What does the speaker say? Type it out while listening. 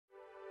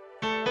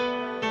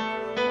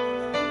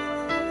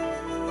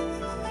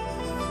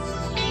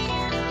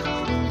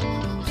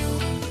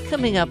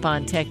Coming up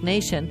on Tech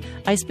Nation,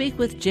 I speak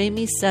with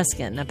Jamie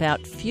Suskin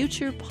about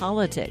future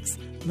politics,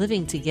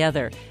 living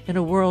together in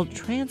a world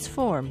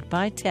transformed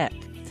by tech.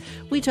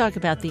 We talk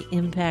about the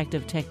impact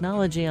of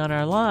technology on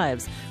our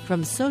lives,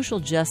 from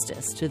social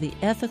justice to the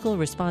ethical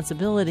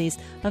responsibilities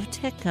of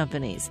tech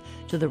companies,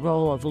 to the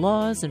role of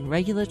laws and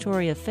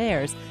regulatory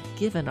affairs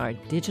given our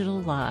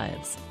digital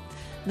lives.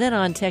 Then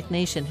on Tech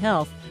Nation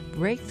Health,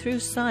 breakthrough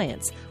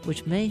science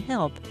which may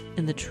help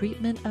in the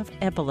treatment of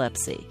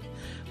epilepsy.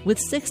 With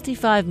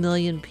 65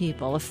 million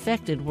people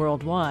affected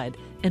worldwide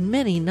and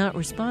many not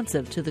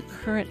responsive to the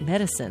current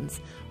medicines,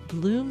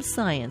 Bloom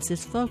Science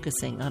is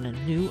focusing on a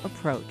new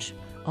approach.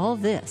 All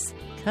this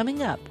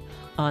coming up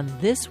on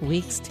this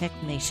week's Tech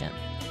Nation.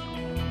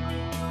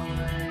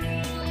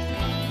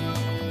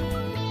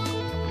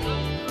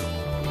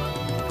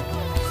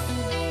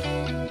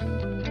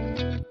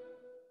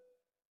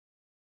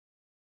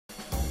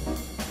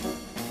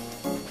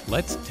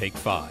 Let's Take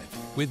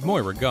 5 with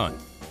Moira Gunn.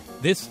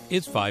 This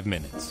is 5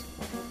 Minutes.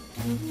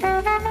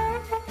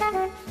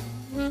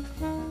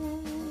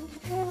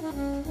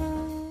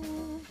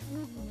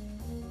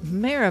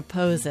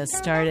 Mariposa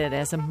started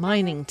as a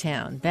mining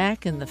town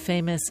back in the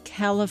famous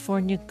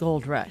California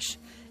Gold Rush.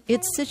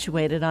 It's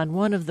situated on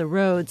one of the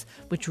roads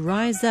which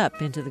rise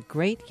up into the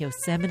great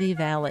Yosemite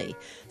Valley,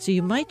 so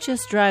you might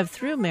just drive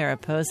through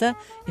Mariposa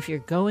if you're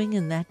going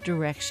in that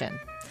direction.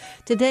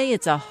 Today,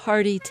 it's a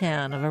hardy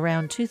town of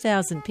around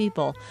 2,000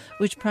 people,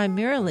 which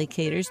primarily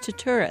caters to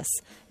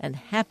tourists and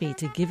happy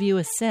to give you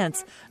a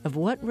sense of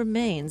what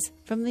remains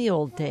from the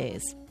old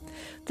days.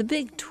 The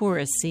big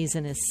tourist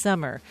season is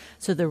summer,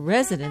 so the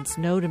residents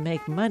know to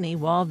make money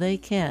while they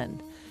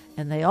can.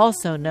 And they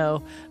also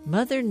know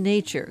Mother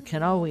Nature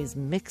can always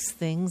mix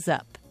things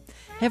up.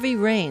 Heavy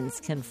rains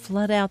can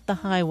flood out the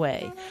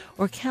highway,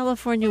 or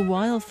California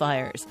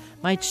wildfires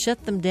might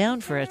shut them down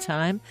for a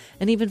time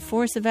and even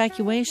force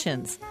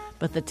evacuations.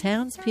 But the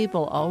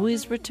townspeople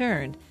always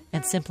returned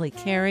and simply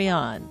carry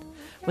on.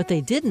 What they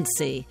didn't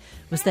see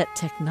was that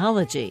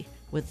technology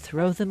would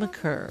throw them a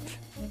curve.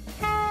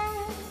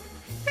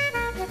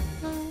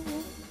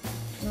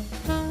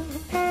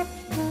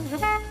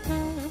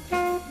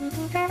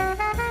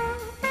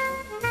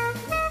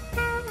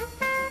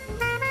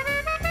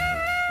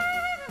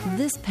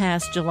 This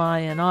past July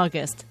and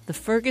August, the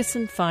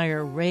Ferguson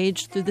Fire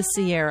raged through the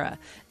Sierra,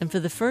 and for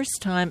the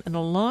first time in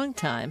a long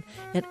time,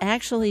 it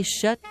actually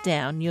shut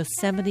down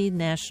Yosemite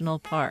National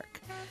Park.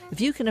 If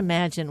you can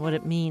imagine what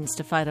it means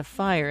to fight a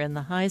fire in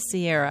the High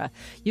Sierra,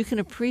 you can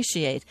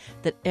appreciate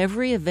that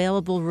every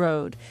available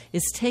road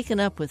is taken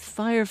up with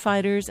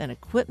firefighters and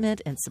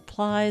equipment and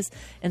supplies,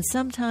 and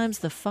sometimes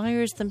the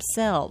fires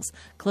themselves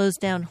close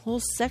down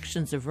whole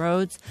sections of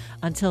roads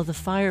until the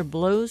fire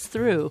blows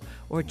through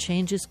or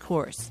changes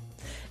course.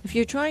 If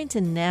you're trying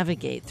to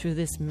navigate through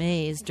this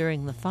maze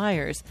during the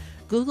fires,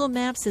 Google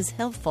Maps is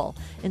helpful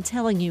in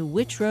telling you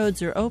which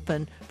roads are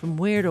open from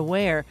where to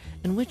where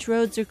and which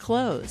roads are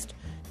closed.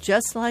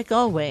 Just like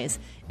always,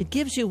 it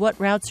gives you what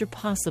routes are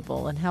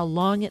possible and how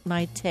long it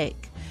might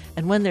take.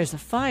 And when there's a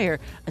fire,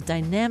 a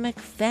dynamic,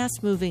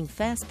 fast-moving,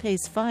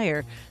 fast-paced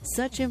fire,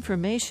 such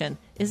information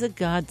is a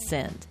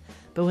godsend.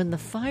 But when the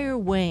fire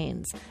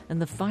wanes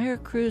and the fire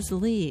crews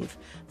leave,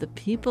 the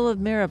people of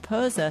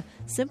Mariposa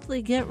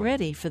simply get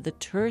ready for the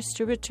tourists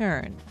to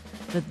return.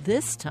 But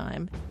this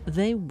time,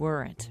 they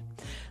weren't.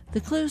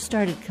 The clues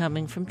started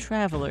coming from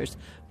travelers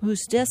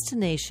whose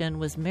destination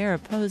was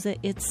Mariposa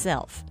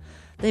itself.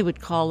 They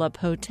would call up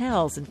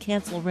hotels and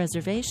cancel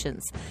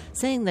reservations,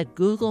 saying that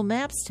Google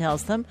Maps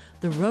tells them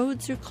the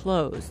roads are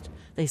closed.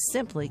 They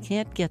simply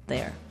can't get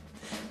there.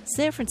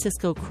 San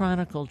Francisco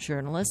Chronicle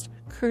journalist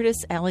Curtis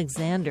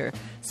Alexander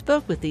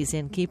spoke with these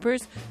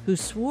innkeepers who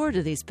swore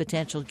to these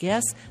potential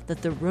guests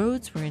that the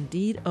roads were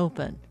indeed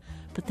open.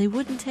 But they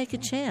wouldn't take a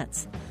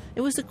chance.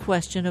 It was a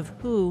question of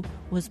who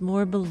was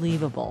more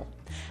believable.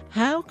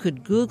 How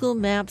could Google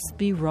Maps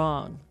be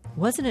wrong?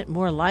 Wasn't it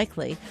more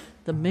likely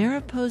the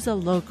Mariposa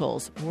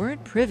locals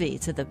weren't privy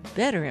to the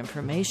better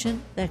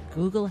information that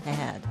Google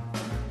had?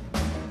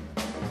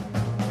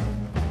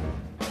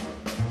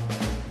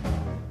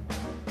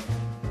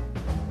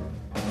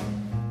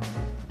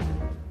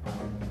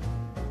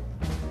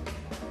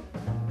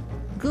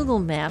 Google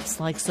Maps,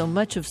 like so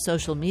much of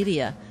social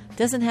media,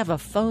 doesn't have a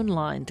phone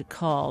line to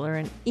call or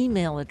an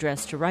email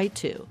address to write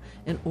to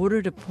in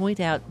order to point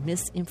out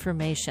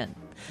misinformation.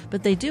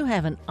 But they do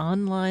have an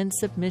online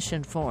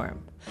submission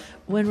form.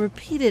 When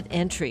repeated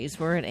entries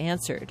weren't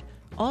answered,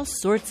 all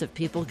sorts of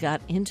people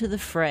got into the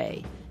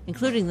fray,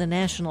 including the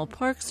National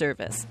Park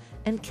Service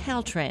and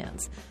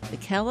Caltrans, the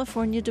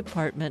California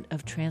Department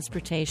of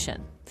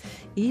Transportation.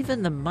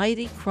 Even the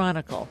mighty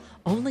Chronicle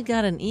only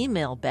got an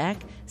email back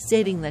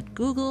stating that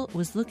Google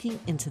was looking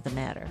into the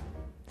matter.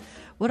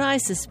 What I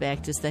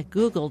suspect is that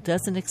Google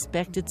doesn't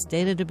expect its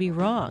data to be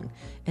wrong,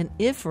 and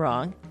if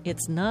wrong,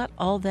 it's not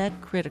all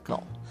that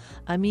critical.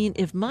 I mean,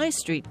 if my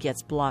street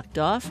gets blocked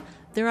off,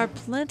 there are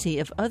plenty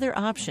of other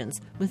options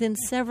within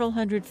several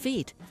hundred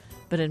feet.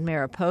 But in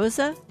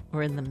Mariposa,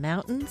 or in the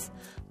mountains?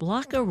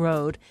 Block a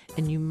road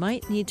and you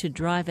might need to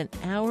drive an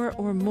hour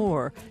or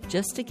more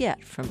just to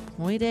get from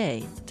point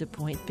A to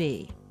point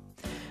B.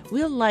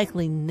 We'll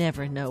likely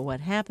never know what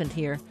happened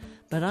here,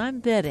 but I'm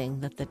betting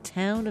that the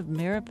town of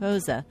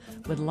Mariposa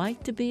would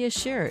like to be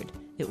assured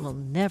it will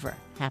never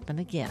happen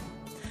again.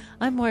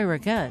 I'm Moira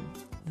Gunn.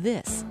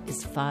 This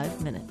is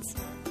 5 Minutes.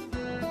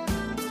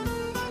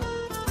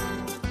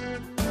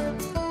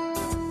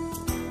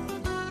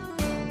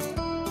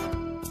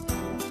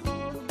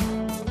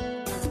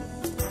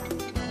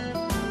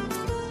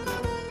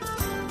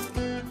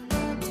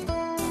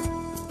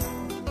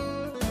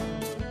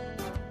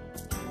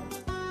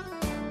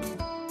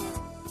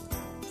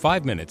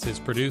 Five Minutes is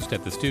produced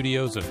at the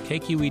studios of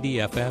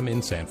KQED-FM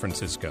in San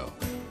Francisco.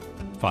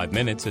 5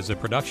 Minutes is a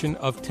production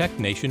of Tech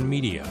Nation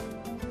Media.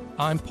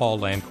 I'm Paul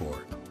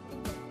Lancourt.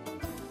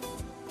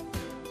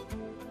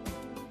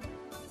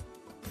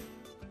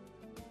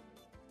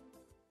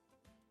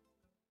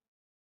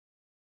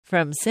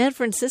 From San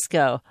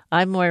Francisco,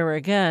 I'm Moira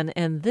Gunn,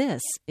 and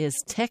this is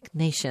Tech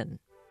Nation.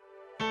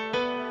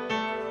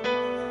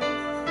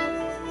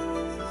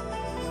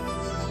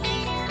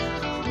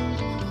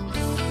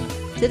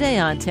 Today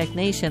on Tech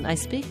Nation, I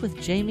speak with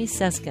Jamie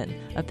Susskind,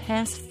 a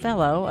past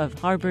fellow of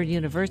Harvard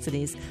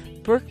University's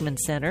Berkman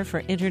Center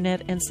for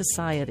Internet and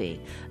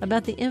Society,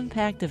 about the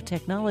impact of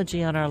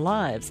technology on our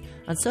lives,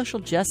 on social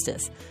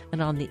justice,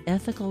 and on the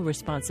ethical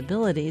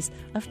responsibilities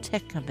of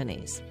tech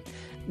companies.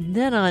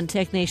 Then on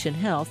Tech Nation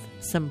Health,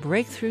 some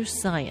breakthrough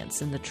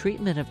science in the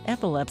treatment of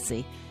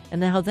epilepsy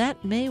and how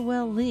that may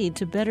well lead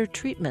to better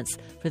treatments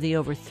for the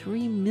over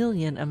 3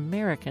 million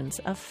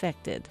Americans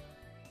affected.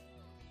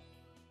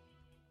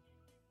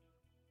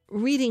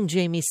 Reading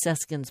Jamie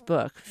Susskind's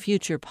book,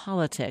 Future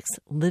Politics,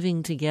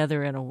 Living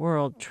Together in a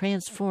World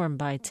Transformed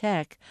by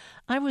Tech,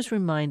 I was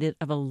reminded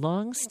of a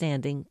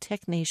long-standing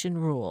Tech Nation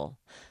rule.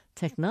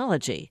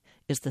 Technology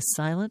is the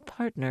silent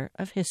partner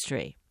of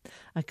history.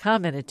 I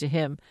commented to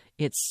him,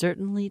 it's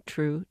certainly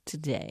true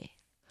today.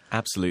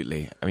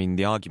 Absolutely. I mean,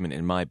 the argument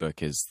in my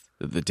book is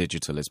that the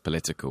digital is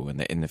political and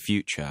that in the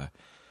future,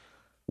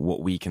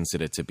 what we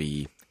consider to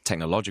be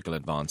technological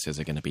advances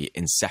are going to be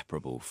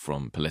inseparable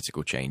from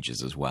political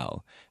changes as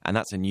well. And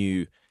that's a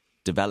new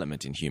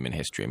development in human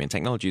history. I mean,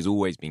 technology has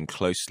always been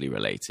closely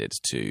related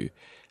to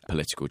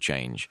political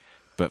change.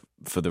 But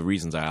for the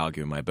reasons I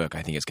argue in my book,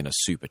 I think it's going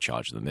to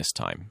supercharge them this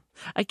time.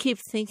 I keep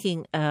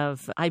thinking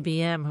of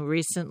IBM, who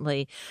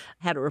recently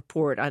had a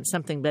report on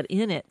something, but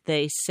in it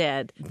they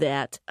said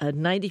that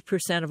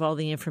 90% of all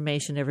the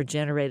information ever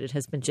generated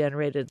has been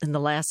generated in the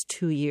last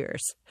 2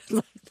 years.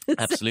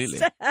 Absolutely.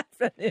 Does that have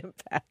an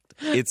impact?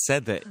 It's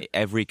said that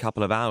every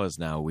couple of hours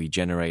now we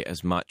generate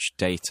as much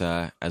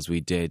data as we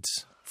did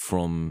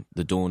from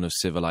the dawn of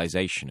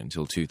civilization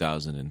until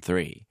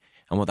 2003.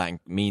 And what that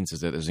means is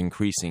that there's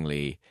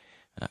increasingly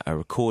a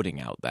recording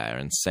out there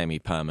in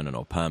semi-permanent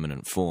or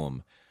permanent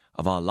form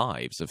of our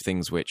lives, of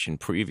things which in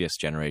previous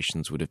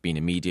generations would have been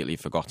immediately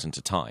forgotten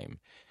to time,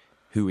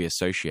 who we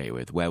associate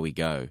with, where we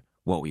go,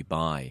 what we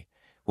buy,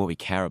 what we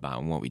care about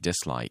and what we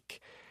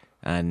dislike.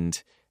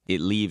 And it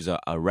leaves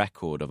a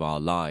record of our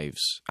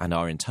lives and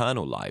our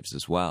internal lives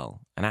as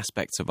well, and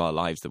aspects of our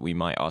lives that we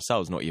might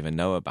ourselves not even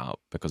know about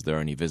because they're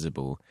only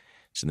visible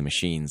to the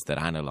machines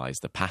that analyze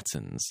the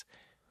patterns.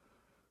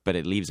 But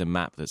it leaves a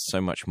map that's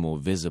so much more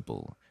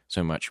visible,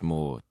 so much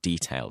more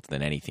detailed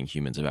than anything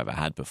humans have ever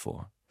had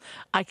before.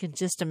 I can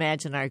just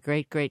imagine our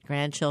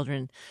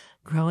great-great-grandchildren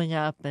growing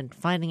up and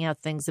finding out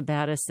things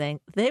about us, saying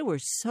they were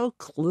so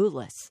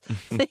clueless.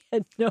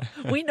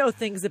 We know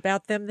things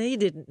about them they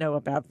didn't know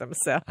about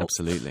themselves.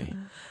 Absolutely.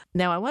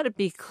 Now, I want to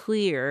be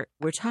clear.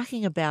 We're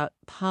talking about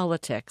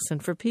politics,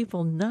 and for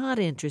people not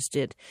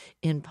interested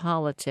in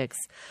politics,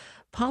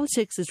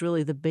 politics is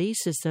really the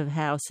basis of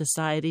how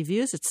society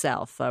views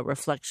itself, a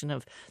reflection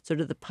of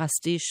sort of the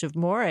pastiche of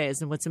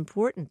mores and what's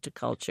important to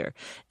culture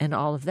and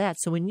all of that.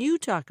 So when you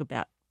talk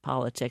about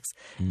politics,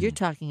 you're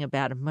talking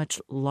about a much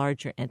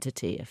larger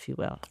entity, if you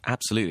will.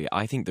 Absolutely.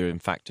 I think there, in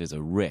fact, is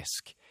a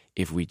risk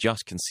if we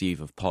just conceive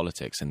of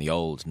politics in the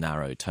old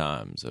narrow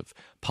terms of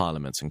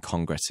parliaments and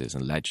congresses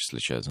and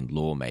legislatures and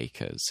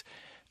lawmakers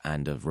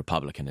and of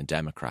Republican and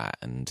Democrat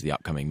and the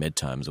upcoming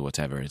midterms or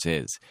whatever it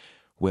is.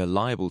 We're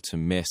liable to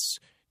miss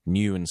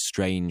new and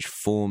strange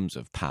forms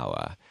of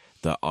power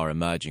that are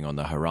emerging on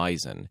the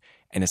horizon.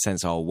 In a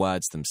sense, our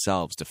words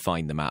themselves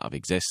define them out of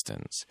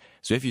existence.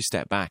 So if you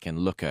step back and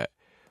look at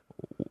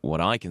what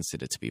I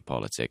consider to be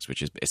politics,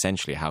 which is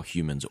essentially how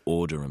humans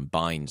order and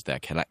bind their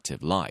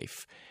collective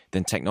life,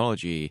 then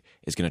technology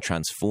is going to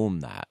transform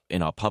that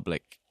in our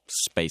public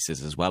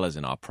spaces as well as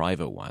in our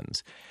private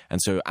ones. And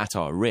so at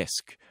our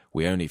risk,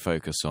 we only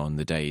focus on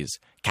the day's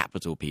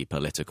capital P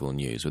political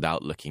news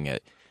without looking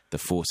at the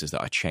forces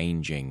that are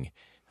changing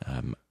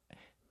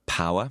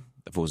power,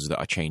 the forces that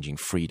are changing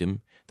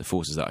freedom, the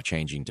forces that are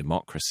changing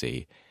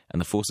democracy,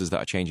 and the forces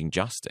that are changing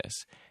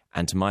justice.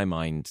 And to my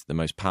mind, the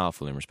most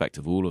powerful in respect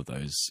of all of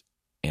those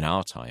in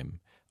our time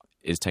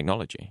is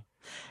technology.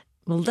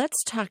 Well,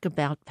 let's talk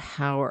about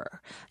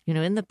power.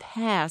 In the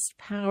past,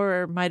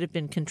 power might have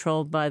been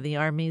controlled by the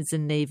armies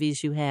and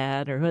navies you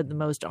had, or who had the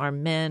most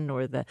armed men,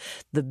 or the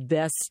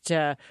best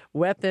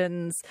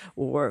weapons,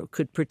 or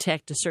could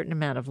protect a certain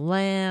amount of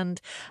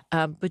land.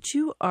 But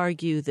you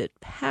argue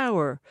that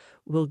power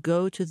will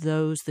go to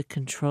those that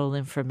control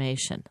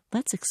information.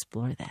 Let's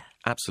explore that.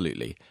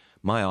 Absolutely.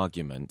 My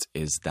argument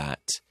is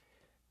that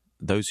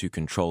those who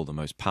control the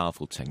most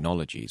powerful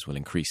technologies will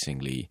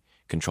increasingly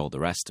control the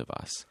rest of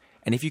us.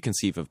 And if you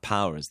conceive of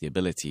power as the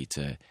ability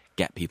to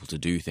get people to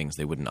do things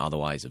they wouldn't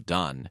otherwise have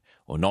done,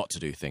 or not to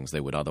do things they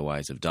would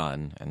otherwise have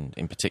done, and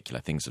in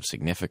particular things of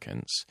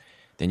significance,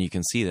 then you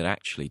can see that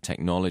actually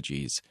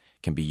technologies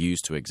can be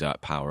used to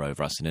exert power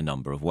over us in a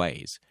number of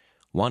ways.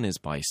 One is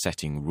by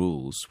setting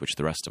rules which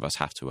the rest of us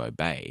have to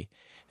obey.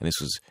 And this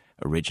was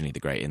originally the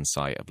great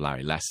insight of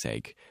Larry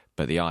Lessig.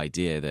 But the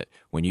idea that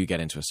when you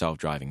get into a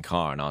self-driving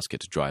car and ask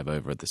it to drive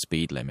over the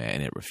speed limit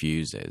and it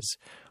refuses,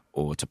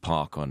 or to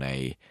park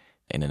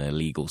in an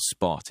illegal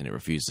spot and it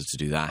refuses to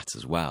do that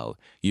as well,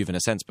 you've in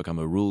a sense become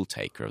a rule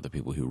taker of the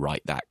people who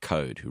write that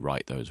code, who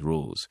write those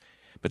rules.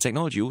 But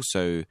technology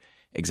also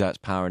exerts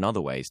power in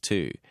other ways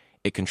too.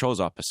 It controls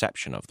our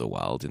perception of the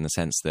world in the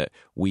sense that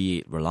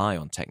we rely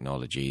on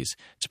technologies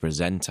to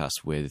present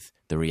us with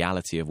the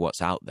reality of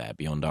what's out there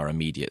beyond our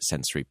immediate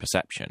sensory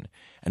perception.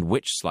 And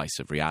which slice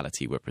of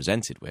reality we're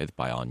presented with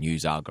by our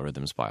news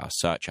algorithms, by our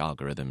search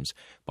algorithms,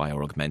 by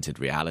our augmented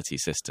reality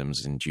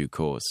systems in due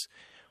course,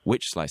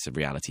 which slice of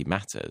reality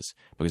matters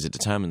because it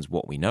determines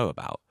what we know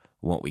about,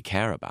 what we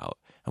care about,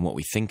 and what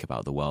we think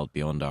about the world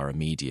beyond our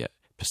immediate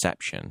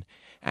perception.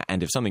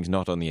 And if something's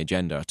not on the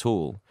agenda at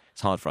all,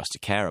 it's hard for us to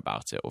care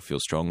about it or feel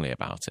strongly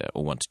about it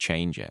or want to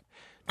change it.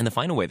 And the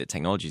final way that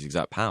technologies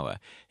exert power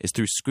is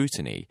through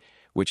scrutiny,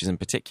 which is in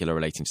particular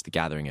relating to the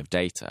gathering of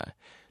data.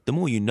 The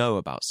more you know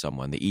about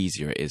someone, the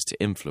easier it is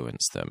to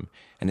influence them.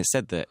 And it's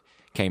said that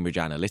Cambridge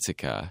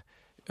Analytica,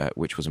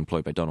 which was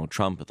employed by Donald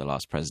Trump at the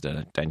last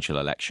presidential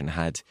election,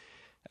 had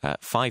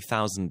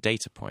 5,000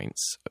 data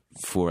points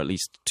for at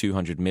least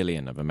 200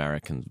 million of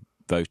American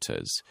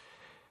voters.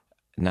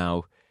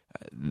 Now,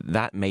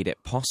 that made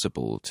it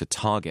possible to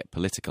target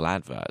political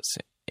adverts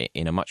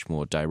in a much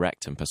more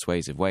direct and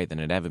persuasive way than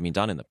had ever been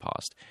done in the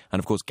past. And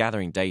of course,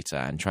 gathering data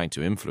and trying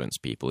to influence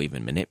people,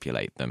 even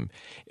manipulate them,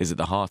 is at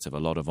the heart of a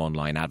lot of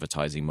online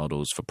advertising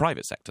models for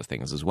private sector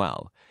things as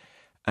well.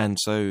 And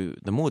so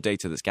the more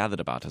data that's gathered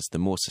about us, the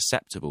more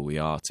susceptible we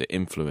are to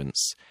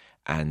influence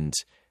and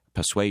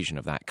persuasion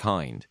of that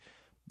kind.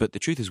 But the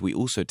truth is we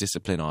also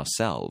discipline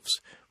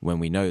ourselves when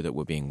we know that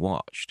we're being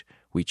watched.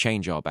 We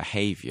change our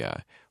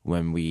behavior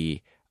when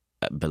we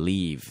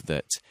believe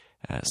that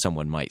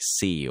someone might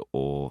see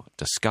or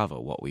discover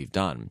what we've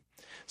done.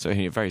 So in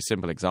a very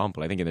simple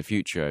example, I think in the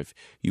future, if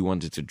you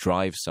wanted to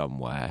drive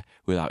somewhere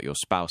without your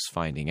spouse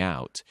finding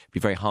out, it'd be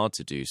very hard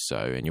to do so,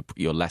 and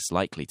you're less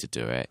likely to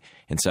do it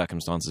in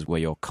circumstances where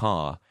your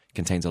car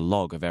contains a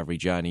log of every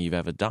journey you've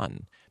ever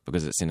done,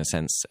 because it's in a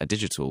sense a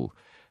digital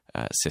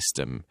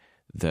system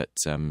that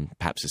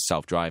perhaps is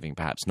self-driving,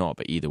 perhaps not,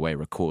 but either way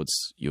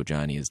records your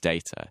journey as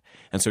data.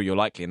 And so you're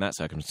likely in that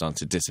circumstance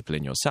to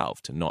discipline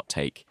yourself, to not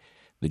take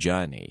the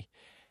journey.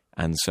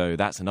 And so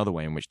that's another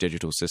way in which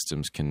digital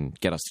systems can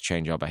get us to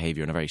change our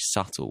behavior in a very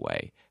subtle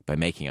way by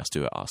making us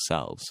do it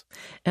ourselves.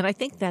 And I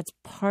think that's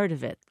part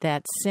of it,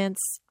 that sense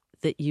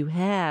that you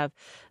have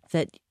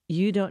that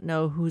you don't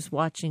know who's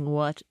watching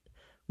what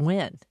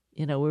when.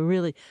 We're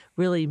really,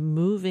 really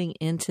moving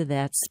into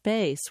that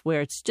space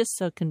where it's just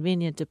so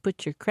convenient to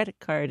put your credit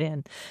card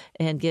in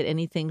and get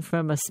anything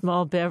from a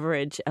small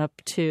beverage up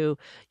to,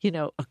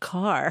 a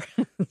car.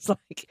 It's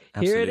like,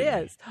 Absolutely. Here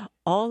it is.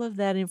 All of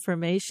that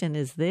information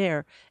is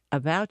there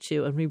about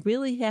you, and we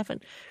really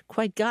haven't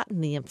quite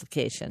gotten the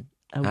implication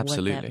of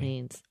Absolutely. what that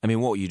means. I mean,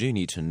 what you do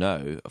need to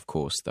know, of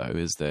course, though,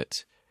 is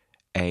that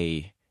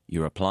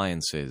your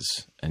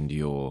appliances and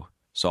your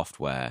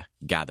software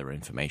gather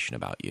information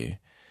about you.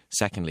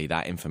 Secondly,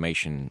 that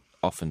information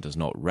often does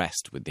not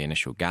rest with the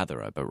initial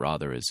gatherer, but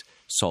rather is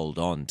sold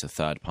on to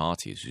third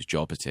parties whose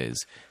job it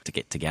is to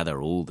get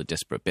together all the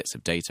disparate bits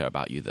of data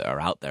about you that are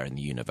out there in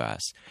the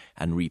universe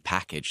and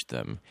repackage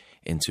them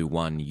into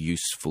one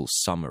useful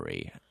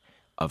summary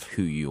of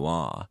who you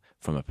are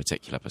from a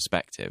particular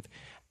perspective.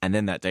 And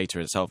then that data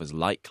itself is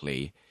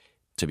likely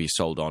to be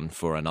sold on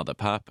for another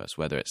purpose,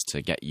 whether it's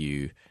to get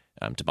you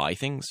to buy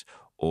things,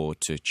 or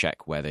to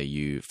check whether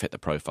you fit the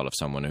profile of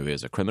someone who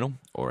is a criminal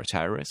or a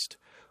terrorist,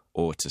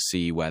 or to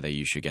see whether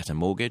you should get a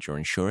mortgage or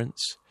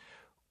insurance,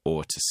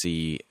 or to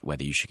see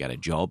whether you should get a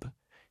job.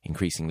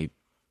 Increasingly,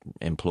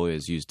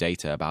 employers use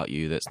data about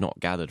you that's not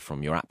gathered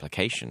from your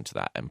application to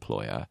that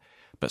employer,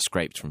 but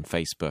scraped from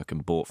Facebook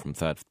and bought from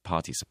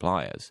third-party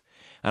suppliers.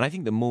 And I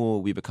think the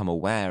more we become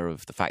aware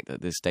of the fact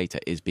that this data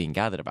is being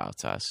gathered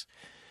about us,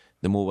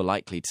 the more we're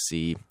likely to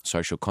see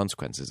social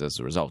consequences as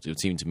a result. It would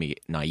seem to me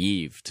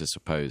naive to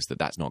suppose that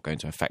that's not going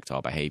to affect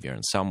our behavior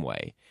in some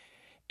way.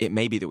 It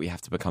may be that we have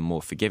to become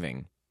more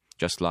forgiving,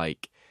 just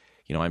like,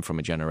 I'm from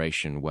a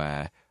generation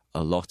where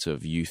a lot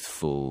of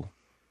youthful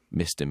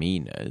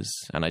misdemeanors,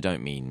 and I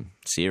don't mean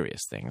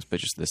serious things, but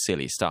just the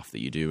silly stuff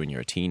that you do when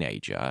you're a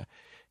teenager,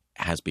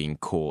 has been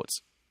caught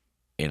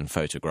in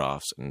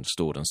photographs and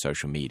stored on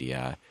social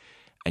media.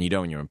 And you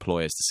don't want your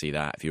employers to see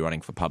that. If you're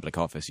running for public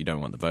office, you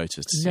don't want the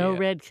voters to see it. No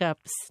red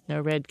cups.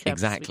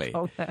 Exactly.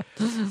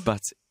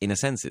 But in a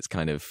sense, it's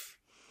kind of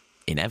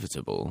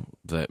inevitable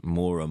that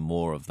more and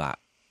more of that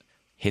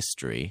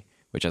history,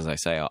 which, as I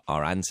say,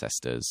 our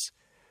ancestors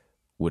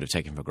would have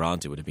taken for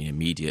granted, would have been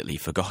immediately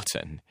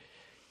forgotten,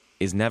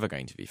 is never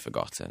going to be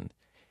forgotten.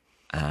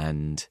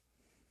 And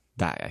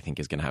that, I think,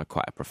 is going to have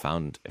quite a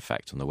profound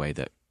effect on the way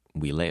that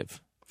we live.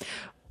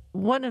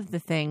 One of the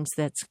things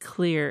that's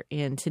clear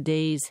in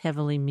today's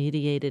heavily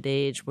mediated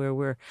age, where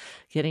we're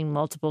getting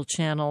multiple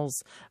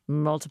channels,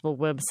 multiple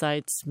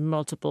websites,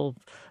 multiple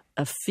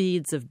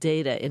feeds of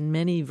data in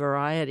many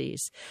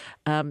varieties,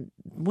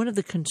 one of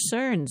the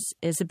concerns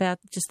is about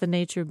just the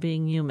nature of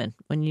being human.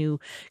 When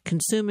you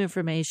consume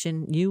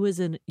information, you as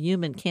a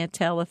human can't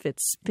tell if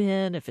it's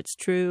spin, if it's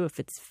true, if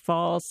it's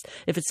false,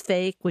 if it's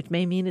fake, which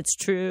may mean it's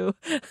true.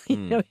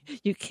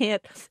 You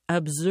can't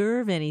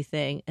observe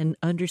anything and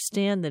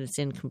understand that it's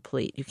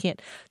incomplete. You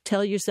can't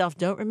tell yourself,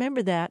 don't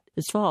remember that,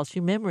 it's false.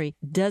 Your memory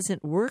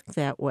doesn't work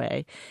that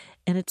way.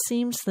 And it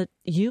seems that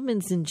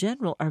humans in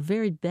general are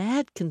very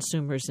bad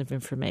consumers of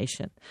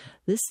information.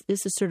 This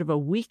is sort of a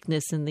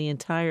weakness in the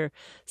entire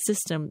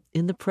system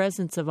in the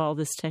presence of all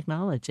this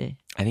technology.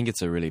 I think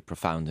it's a really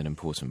profound and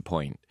important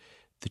point.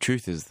 The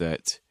truth is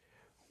that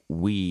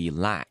we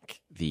lack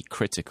the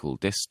critical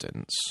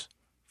distance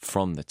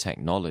from the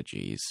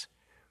technologies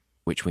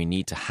which we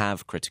need to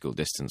have critical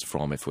distance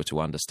from if we're to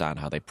understand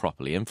how they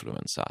properly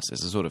influence us.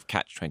 It's a sort of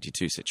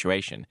catch-22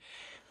 situation.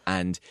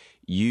 And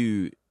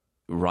you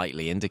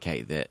rightly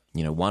indicate that,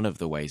 one of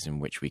the ways in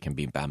which we can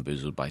be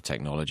bamboozled by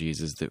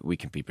technologies is that we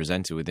can be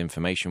presented with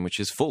information which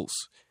is false,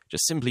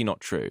 just simply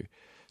not true.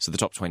 So the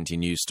top 20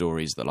 news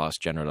stories the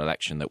last general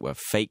election that were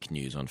fake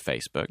news on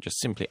Facebook, just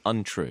simply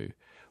untrue,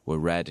 were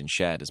read and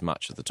shared as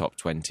much as the top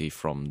 20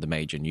 from the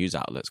major news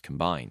outlets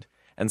combined.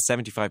 And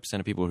 75%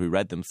 of people who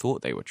read them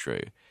thought they were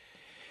true.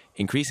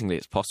 Increasingly,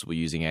 it's possible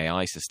using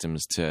AI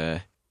systems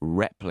to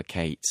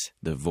replicate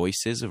the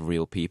voices of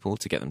real people,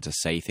 to get them to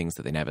say things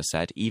that they never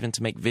said, even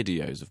to make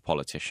videos of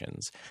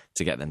politicians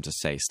to get them to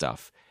say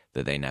stuff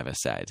that they never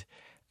said.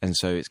 And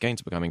so it's going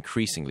to become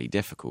increasingly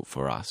difficult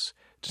for us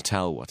to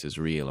tell what is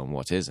real and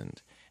what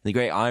isn't. And the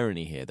great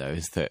irony here, though,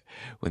 is that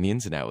when the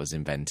internet was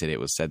invented, it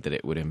was said that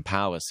it would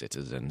empower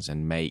citizens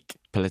and make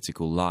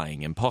political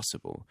lying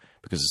impossible.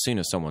 Because as soon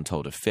as someone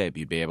told a fib,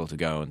 you'd be able to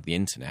go on the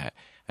internet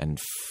and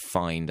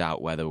find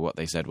out whether what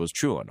they said was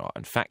true or not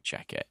and fact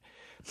check it.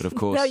 But of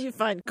course, now you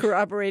find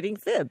corroborating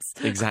fibs.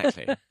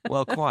 Exactly.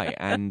 Well, quite.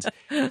 And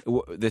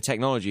the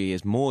technology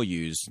is more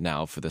used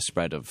now for the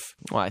spread of,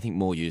 I think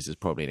more used is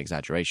probably an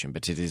exaggeration,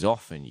 but it is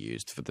often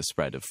used for the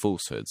spread of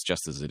falsehoods,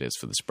 just as it is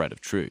for the spread of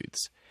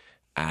truths.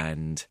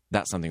 And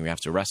that's something we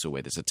have to wrestle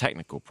with. It's a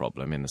technical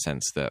problem in the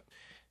sense that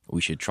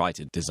we should try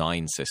to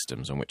design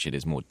systems on which it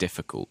is more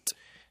difficult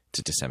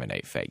to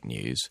disseminate fake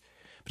news.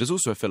 But it's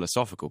also a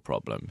philosophical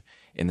problem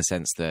in the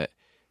sense that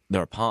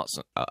there are parts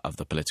of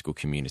the political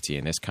community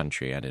in this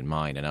country and in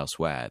mine and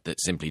elsewhere that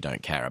simply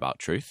don't care about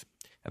truth,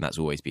 and that's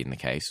always been the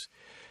case.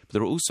 But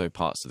there are also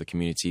parts of the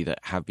community that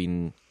have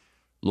been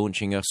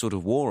launching a sort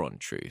of war on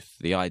truth,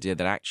 the idea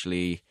that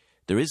actually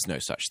there is no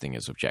such thing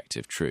as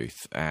objective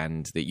truth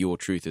and that your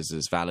truth is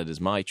as valid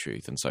as my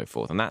truth and so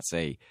forth. And that's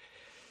a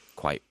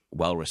quite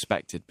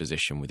well-respected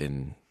position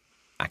within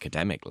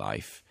academic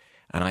life.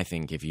 And I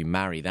think if you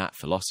marry that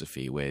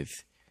philosophy with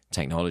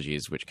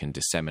technologies which can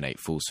disseminate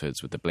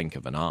falsehoods with the blink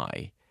of an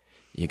eye,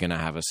 you're going to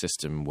have a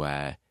system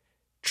where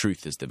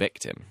truth is the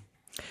victim.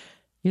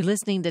 You're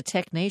listening to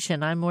Tech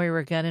Nation. I'm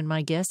Moira Gunn, and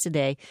my guest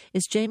today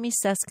is Jamie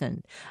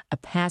Susskind, a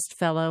past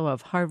fellow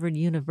of Harvard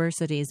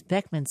University's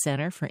Beckman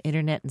Center for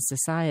Internet and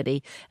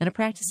Society and a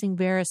practicing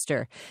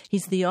barrister.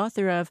 He's the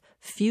author of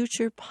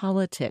Future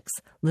Politics,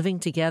 Living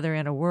Together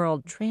in a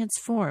World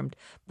Transformed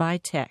by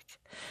Tech.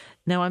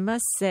 Now, I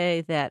must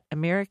say that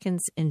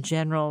Americans in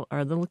general are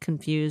a little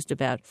confused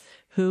about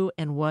who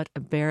and what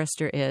a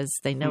barrister is.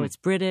 They know it's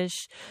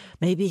British.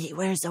 Maybe he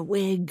wears a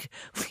wig.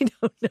 We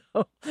don't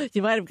know.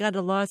 You might have gone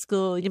to law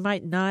school. You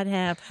might not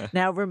have.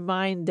 Now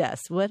remind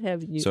us. What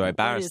have you? So a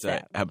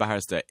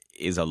barrister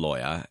is a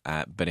lawyer,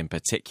 but in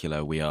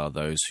particular, we are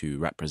those who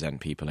represent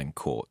people in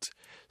court.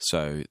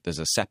 So there's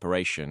a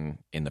separation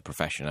in the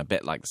profession, a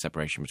bit like the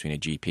separation between a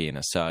GP and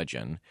a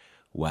surgeon,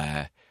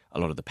 where a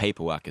lot of the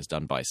paperwork is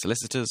done by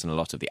solicitors and a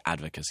lot of the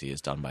advocacy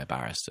is done by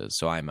barristers.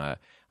 So I'm an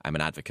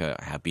advocate.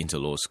 I have been to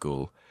law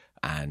school,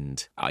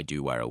 and I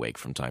do wear a wig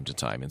from time to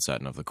time in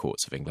certain of the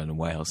courts of England and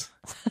Wales.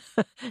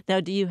 Now,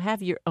 do you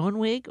have your own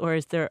wig, or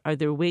are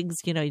there wigs?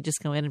 You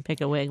just go in and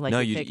pick a wig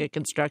like you pick a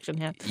construction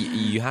hat?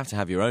 You have to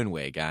have your own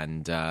wig,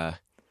 and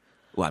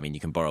you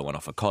can borrow one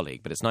off a colleague,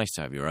 but it's nice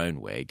to have your own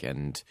wig,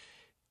 and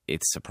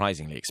it's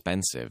surprisingly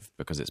expensive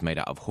because it's made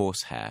out of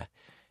horsehair,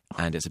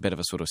 and it's a bit of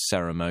a sort of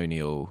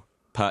ceremonial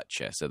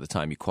purchase at the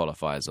time you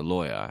qualify as a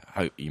lawyer.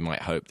 You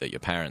might hope that your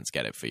parents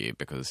get it for you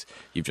because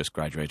you've just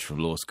graduated from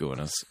law school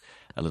and are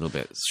a little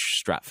bit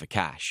strapped for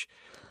cash.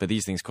 But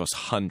these things cost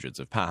hundreds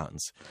of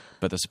pounds,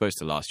 but they're supposed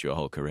to last you a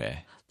whole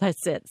career.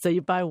 That's it. So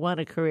you buy one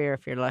a career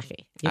if you're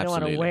lucky. You don't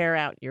want to wear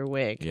out your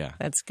wig. Yeah.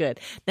 That's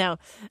good. Now,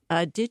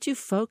 did you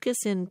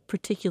focus in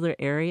particular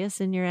areas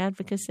in your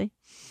advocacy?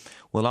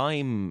 Well,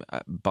 I'm,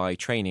 by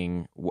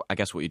training, I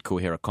guess what you'd call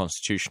here a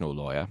constitutional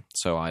lawyer.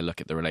 So I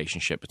look at the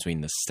relationship between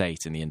the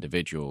state and the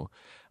individual,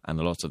 and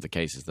a lot of the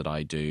cases that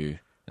I do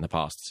in the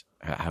past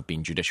have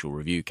been judicial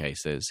review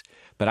cases.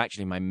 But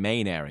actually my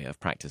main area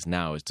of practice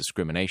now is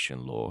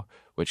discrimination law,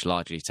 which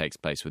largely takes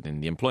place within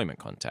the employment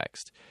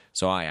context.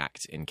 So I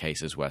act in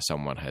cases where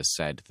someone has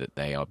said that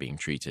they are being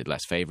treated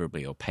less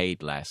favorably or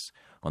paid less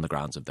on the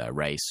grounds of their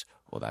race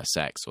or their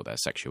sex or their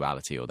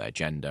sexuality or their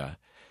gender.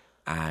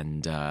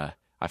 And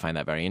I find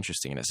that very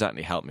interesting, and it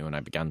certainly helped me when I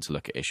began to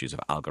look at issues of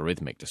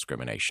algorithmic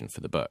discrimination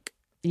for the book.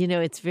 You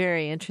know, it's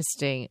very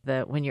interesting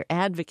that when you're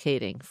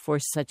advocating for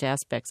such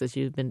aspects as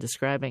you've been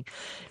describing,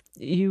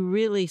 you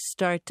really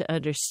start to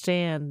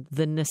understand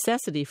the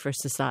necessity for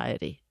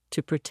society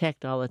to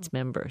protect all its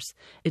members.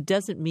 It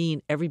doesn't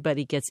mean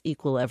everybody gets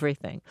equal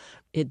everything.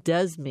 It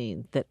does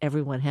mean that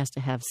everyone has to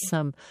have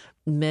some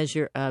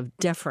measure of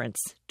deference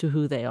to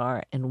who they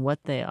are and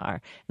what they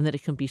are, and that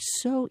it can be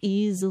so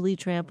easily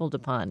trampled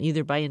upon,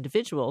 either by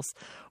individuals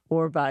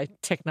or by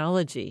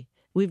technology.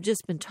 We've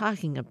just been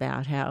talking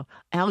about how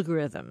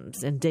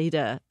algorithms and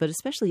data, but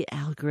especially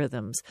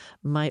algorithms,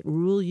 might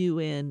rule you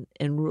in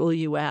and rule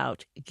you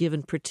out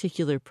given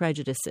particular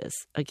prejudices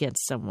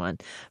against someone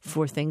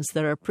for things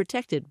that are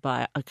protected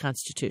by a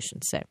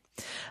constitution, say.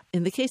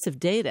 In the case of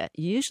data,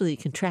 you usually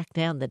can track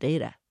down the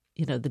data.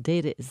 You know, the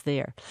data is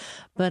there.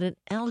 But an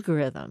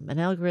algorithm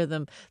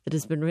that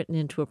has been written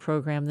into a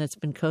program that's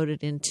been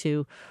coded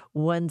into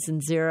ones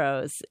and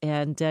zeros,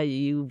 and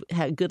you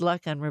have good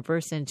luck on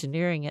reverse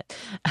engineering it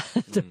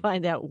to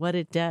find out what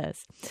it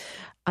does.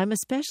 I'm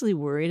especially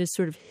worried as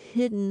sort of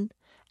hidden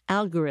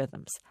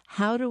algorithms.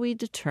 How do we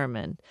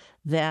determine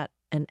that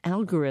an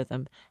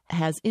algorithm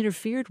has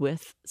interfered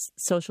with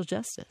social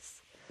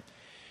justice?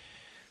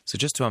 So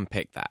just to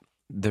unpick that,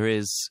 there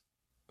is,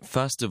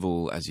 first of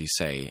all, as you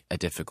say, a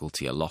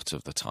difficulty a lot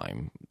of the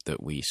time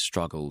that we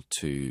struggle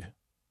to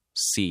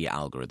see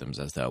algorithms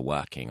as they're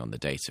working on the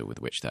data with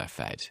which they're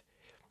fed.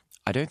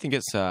 I don't think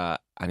it's an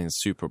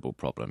insuperable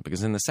problem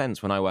because in the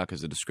sense when I work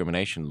as a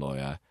discrimination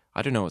lawyer,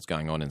 I don't know what's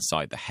going on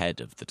inside the head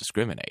of the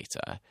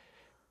discriminator.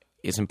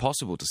 It's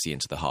impossible to see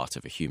into the heart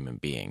of a human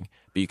being,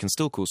 but you can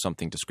still call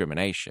something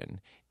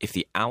discrimination if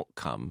the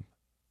outcome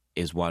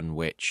is one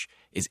which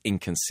is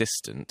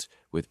inconsistent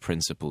with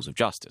principles of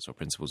justice or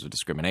principles of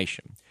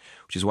discrimination,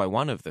 which is why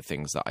one of the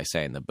things that I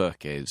say in the book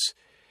is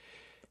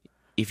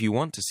if you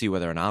want to see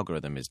whether an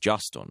algorithm is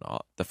just or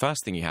not, the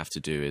first thing you have to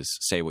do is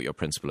say what your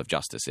principle of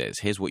justice is.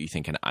 Here's what you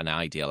think an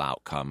ideal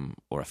outcome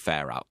or a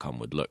fair outcome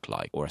would look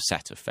like, or a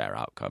set of fair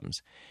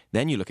outcomes.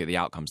 Then you look at the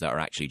outcomes that are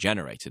actually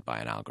generated by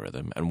an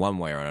algorithm, and one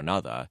way or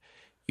another,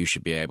 you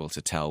should be able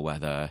to tell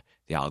whether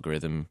the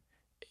algorithm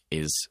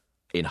is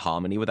in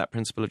harmony with that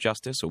principle of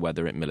justice or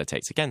whether it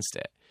militates against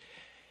it.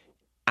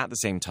 At the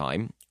same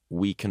time,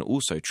 we can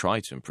also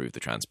try to improve the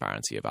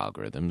transparency of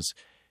algorithms,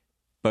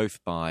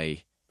 both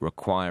by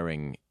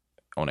requiring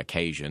on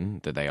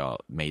occasion that they are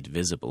made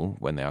visible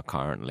when they are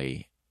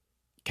currently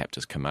kept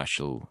as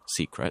commercial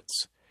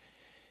secrets,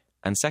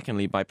 and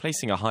secondly, by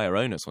placing a higher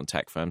onus on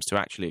tech firms to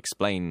actually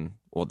explain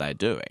what they're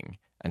doing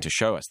and to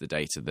show us the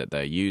data that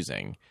they're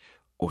using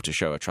or to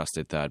show a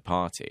trusted third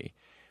party.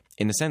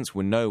 In a sense,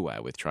 we're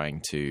nowhere with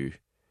trying to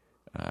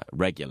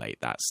regulate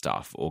that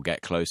stuff or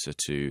get closer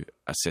to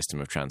a system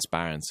of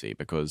transparency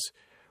because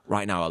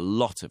right now a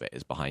lot of it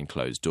is behind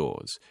closed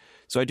doors.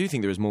 So I do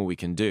think there is more we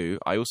can do.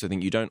 I also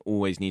think you don't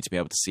always need to be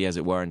able to see, as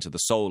it were, into the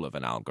soul of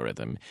an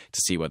algorithm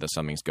to see whether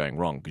something's going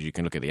wrong because you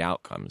can look at the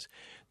outcomes.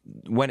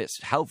 When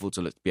it's helpful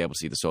to be able to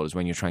see the soul is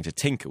when you're trying to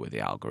tinker with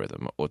the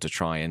algorithm or to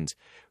try and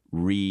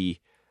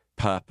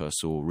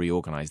repurpose or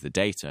reorganize the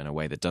data in a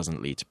way that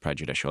doesn't lead to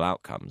prejudicial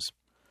outcomes.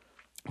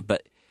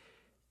 But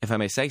if I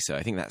may say so,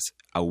 I think that's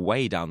a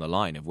way down the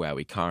line of where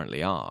we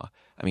currently are.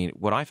 I mean,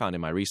 what I found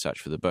in my research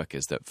for the book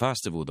is that,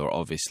 first of all, there are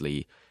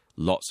obviously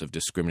lots of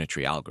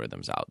discriminatory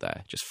algorithms out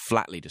there, just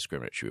flatly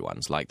discriminatory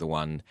ones, like the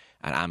one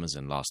at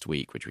Amazon last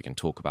week, which we can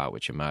talk about,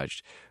 which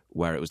emerged,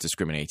 where it was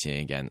discriminating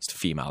against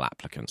female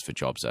applicants for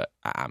jobs at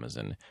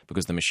Amazon,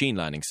 because the machine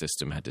learning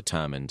system had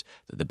determined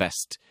that the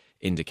best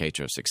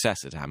indicator of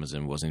success at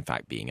Amazon was in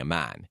fact being a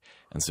man.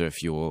 And so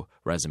if your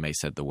resume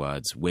said the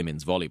words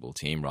women's volleyball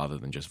team rather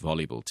than just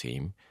volleyball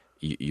team,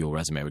 your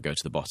resume would go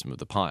to the bottom of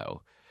the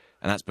pile.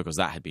 And that's because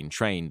that had been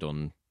trained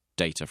on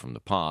data from the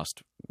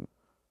past,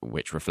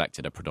 which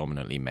reflected a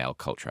predominantly male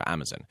culture at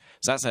Amazon.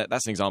 So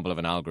that's an example of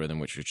an algorithm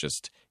which was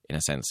just, in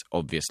a sense,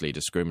 obviously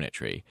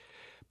discriminatory.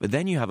 But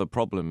then you have a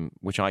problem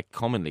which I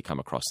commonly come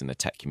across in the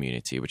tech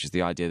community, which is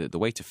the idea that the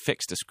way to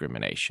fix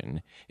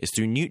discrimination is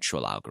through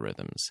neutral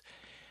algorithms.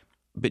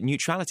 But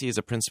neutrality is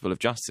a principle of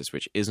justice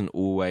which isn't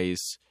always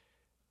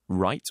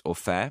right or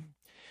fair.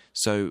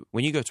 So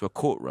when you go to a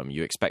courtroom,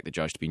 you expect the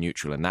judge to be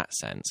neutral in that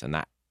sense, and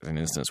that is an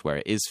instance where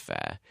it is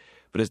fair.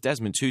 But as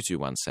Desmond Tutu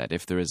once said,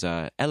 if there is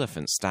an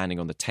elephant standing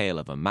on the tail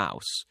of a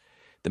mouse,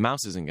 the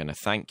mouse isn't going to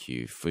thank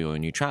you for your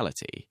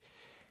neutrality.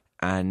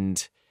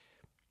 And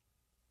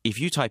if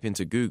you type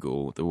into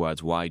Google the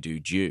words, "why do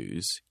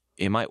Jews?"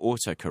 it might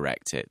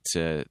autocorrect it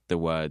to the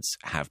words,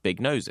 "have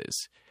big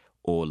noses,"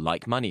 or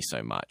 "like money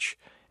so much."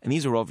 And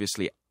these are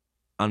obviously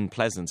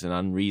unpleasant and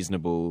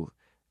unreasonable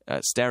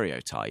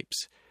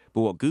stereotypes.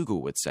 But what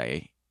Google would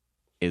say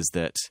is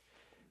that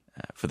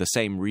for the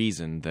same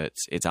reason that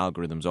its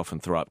algorithms often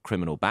throw up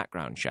criminal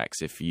background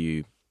checks if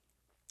you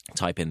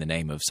type in the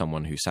name of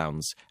someone who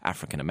sounds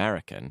African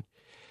American,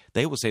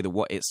 they will say that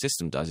what its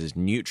system does is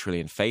neutrally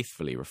and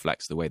faithfully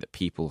reflects the way that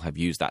people have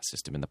used that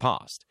system in the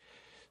past.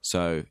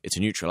 So it's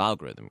a neutral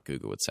algorithm,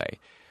 Google would say.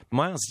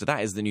 My answer to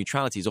that is the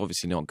neutrality is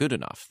obviously not good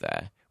enough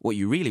there. What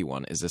you really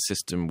want is a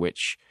system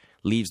which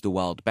leaves the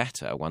world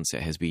better once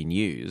it has been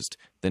used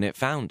than it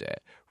found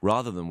it,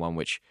 rather than one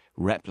which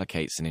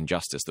replicates an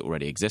injustice that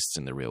already exists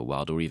in the real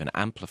world or even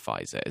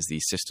amplifies it, as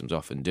these systems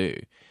often do.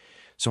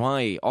 So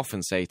I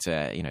often say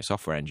to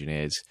software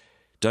engineers,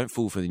 don't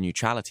fall for the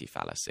neutrality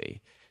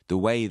fallacy. The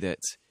way that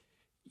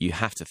you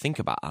have to think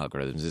about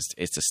algorithms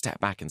is to step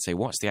back and say,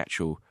 what's the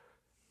actual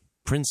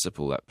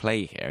principle at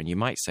play here? And you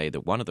might say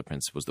that one of the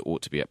principles that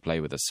ought to be at play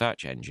with a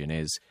search engine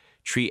is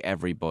treat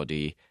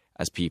everybody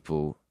as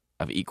people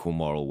of equal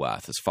moral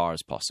worth as far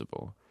as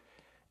possible.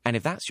 And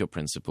if that's your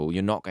principle,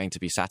 you're not going to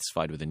be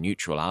satisfied with a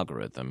neutral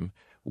algorithm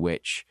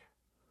which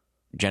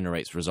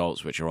generates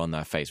results which are on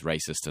their face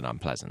racist and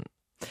unpleasant.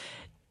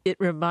 It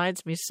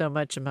reminds me so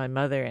much of my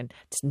mother, and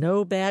it's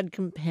no bad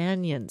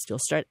companions. You'll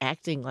start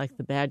acting like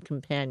the bad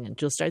companions.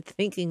 You'll start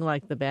thinking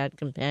like the bad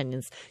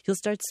companions. You'll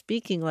start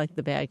speaking like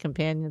the bad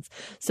companions.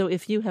 So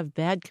if you have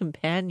bad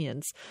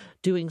companions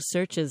doing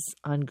searches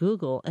on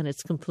Google and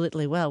it's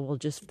completely, we'll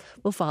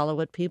follow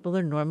what people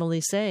are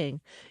normally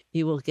saying,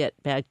 you will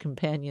get bad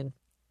companion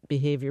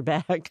behavior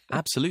back.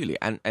 Absolutely.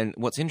 And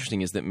what's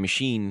interesting is that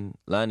machine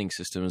learning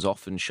systems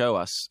often show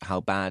us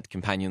how bad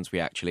companions we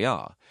actually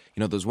are.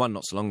 There's one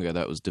not so long ago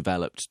that was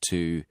developed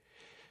to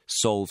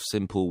solve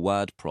simple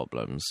word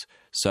problems.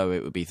 So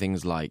it would be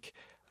things like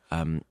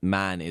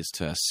man is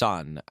to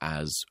son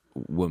as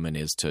woman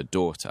is to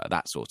daughter,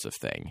 that sort of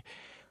thing.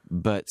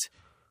 But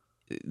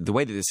the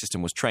way that the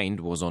system was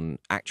trained was on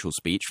actual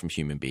speech from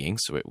human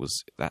beings. So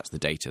that's the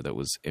data that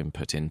was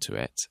input into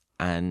it.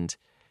 And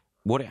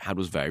what it had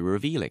was very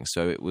revealing.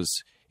 So it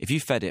was, if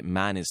you fed it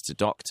man is to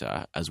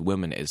doctor as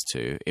woman is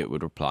to, it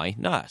would reply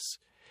nurse.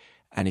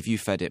 And if you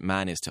fed it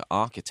man is to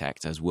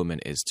architect as woman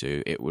is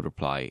to, it would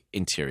reply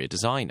interior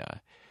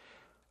designer.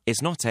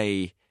 It's not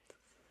an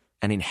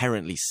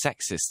inherently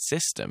sexist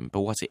system,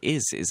 but what it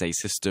is a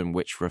system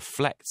which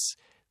reflects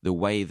the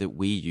way that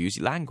we use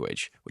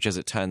language, which, as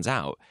it turns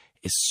out,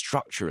 is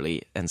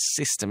structurally and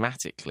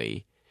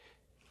systematically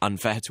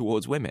unfair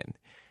towards women.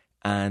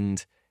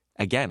 And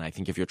again, I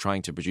think if you're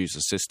trying to produce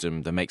a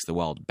system that makes the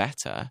world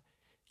better,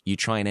 you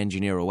try and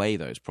engineer away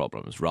those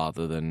problems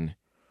rather than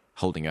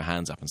holding your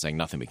hands up and saying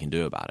nothing we can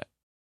do about it.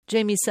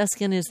 Jamie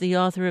Susskind is the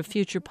author of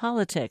Future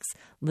Politics,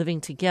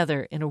 Living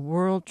Together in a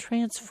World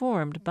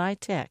Transformed by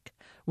Tech.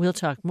 We'll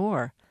talk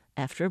more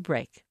after a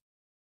break.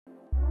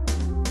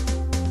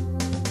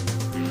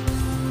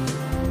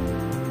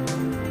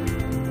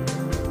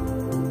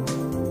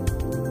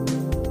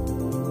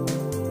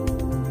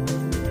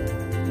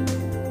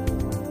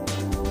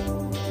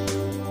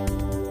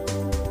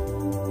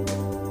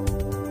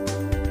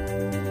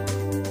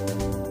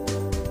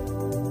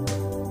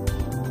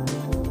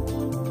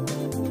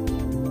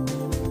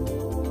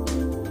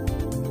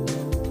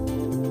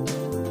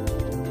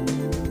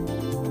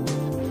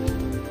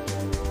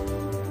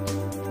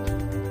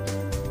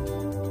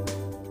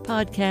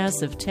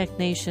 Podcasts of Tech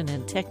Nation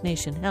and Tech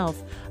Nation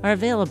Health are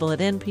available at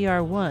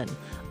NPR One,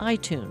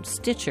 iTunes,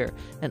 Stitcher,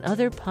 and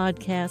other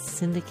podcast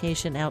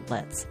syndication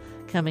outlets.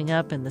 Coming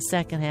up in the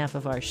second half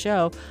of our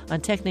show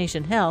on Tech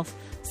Nation Health,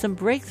 some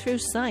breakthrough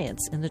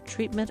science in the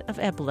treatment of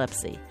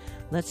epilepsy.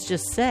 Let's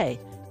just say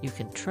you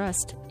can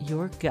trust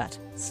your gut.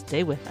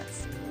 Stay with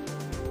us.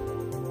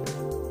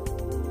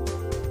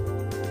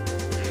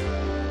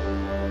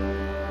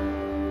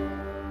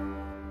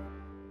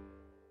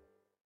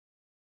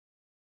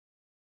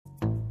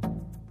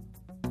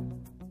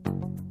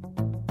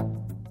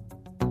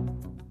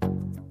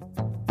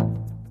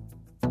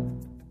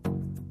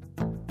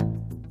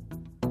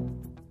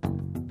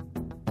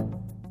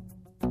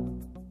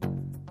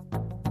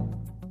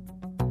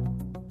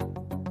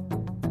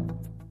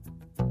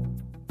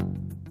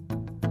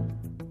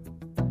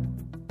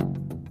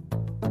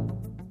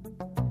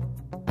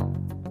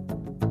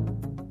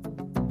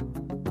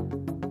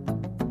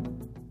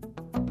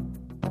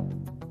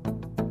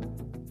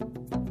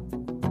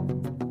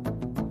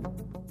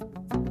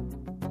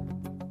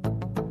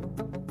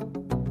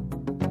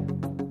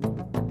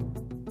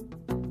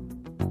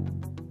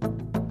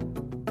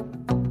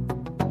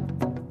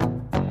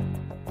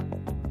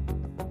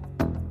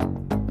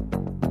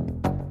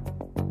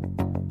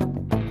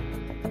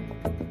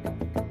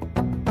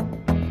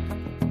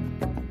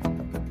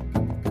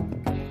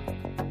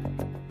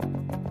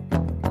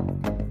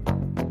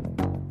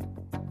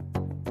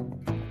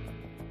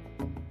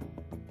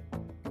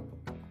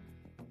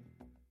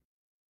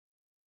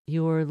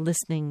 You're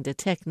listening to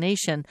Tech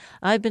Nation.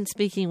 I've been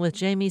speaking with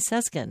Jamie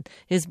Susskind.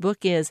 His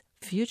book is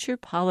Future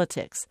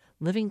Politics,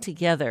 Living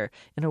Together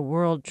in a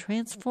World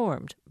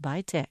Transformed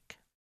by Tech.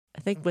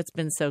 I think what's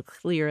been so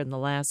clear in the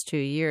last 2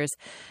 years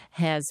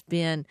has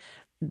been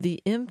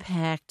the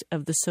impact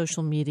of the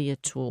social media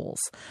tools.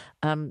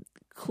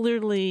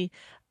 Clearly,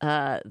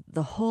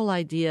 the whole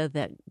idea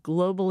that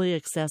globally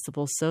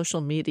accessible social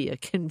media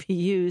can be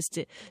used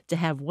to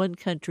have one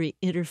country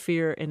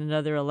interfere in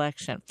another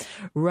election.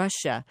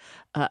 Russia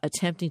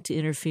attempting to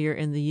interfere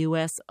in the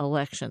U.S.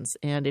 elections.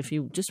 And if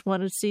you just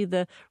want to see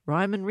the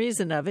rhyme and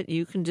reason of it,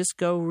 you can just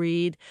go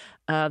read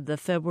the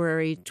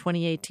February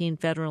 2018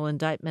 federal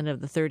indictment of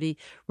the 30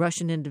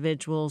 Russian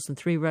individuals and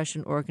 3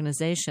 Russian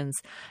organizations.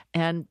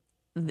 And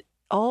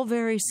all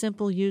very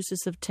simple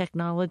uses of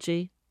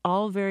technology,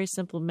 all very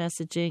simple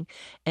messaging,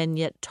 and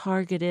yet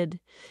targeted.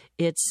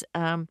 It's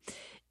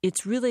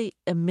really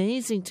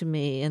amazing to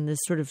me in this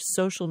sort of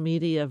social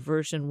media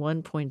version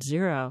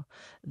 1.0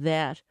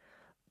 that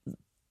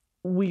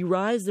we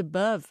rise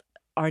above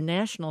our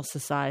national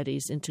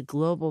societies into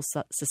global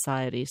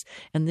societies,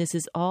 and this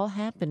is all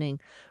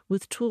happening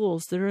with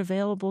tools that are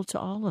available to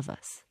all of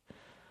us.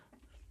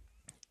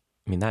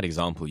 I mean, that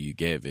example you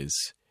give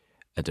is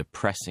a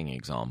depressing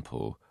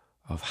example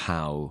of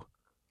how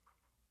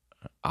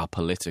our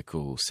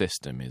political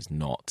system is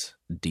not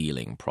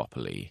dealing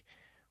properly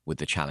with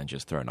the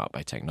challenges thrown up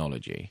by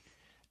technology.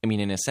 I mean,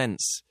 in a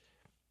sense,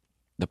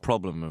 the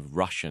problem of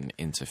Russian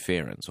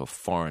interference or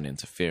foreign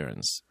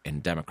interference in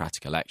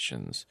democratic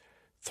elections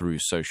through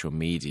social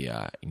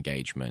media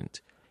engagement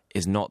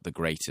is not the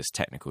greatest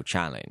technical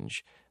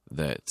challenge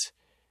that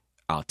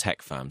our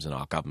tech firms and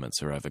our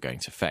governments are ever going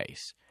to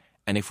face.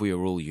 And if we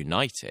are all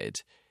united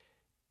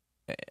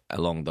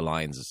along the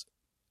lines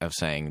of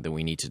saying that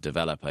we need to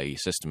develop a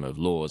system of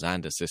laws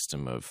and a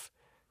system of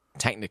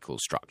technical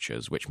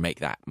structures which make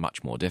that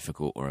much more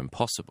difficult or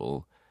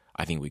impossible,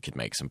 I think we could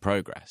make some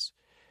progress.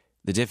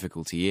 The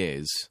difficulty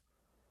is,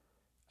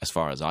 as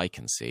far as I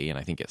can see, and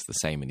I think it's the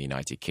same in the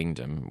United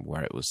Kingdom,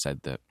 where it was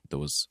said that there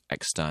was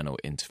external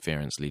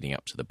interference leading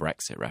up to the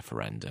Brexit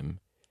referendum,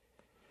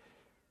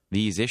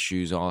 these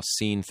issues are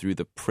seen through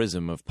the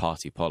prism of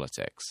party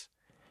politics.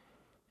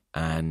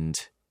 And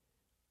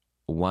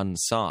one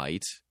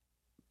side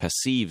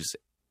perceives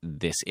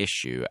this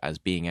issue as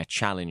being a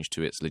challenge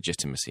to its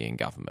legitimacy in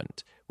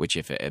government, which,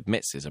 if it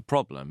admits is a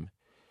problem,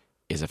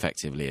 is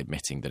effectively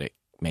admitting that it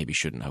maybe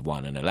shouldn't have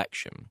won an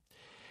election.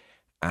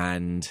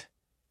 And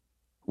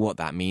what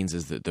that means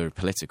is that the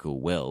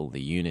political will,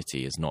 the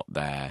unity, is not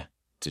there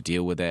to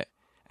deal with it,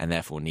 and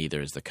therefore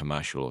neither is the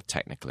commercial or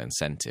technical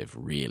incentive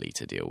really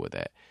to deal with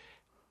it.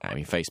 I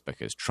mean,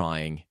 Facebook is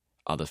trying,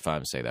 other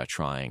firms say they're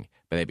trying,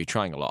 but they'd be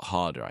trying a lot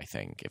harder, I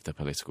think, if the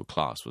political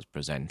class was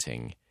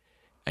presenting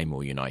a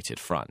more united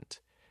front.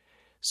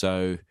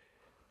 So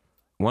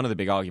one of the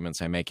big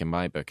arguments I make in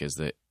my book is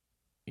that,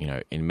 you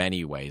know, in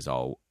many ways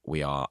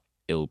we are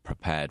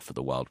ill-prepared for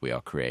the world we are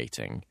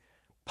creating.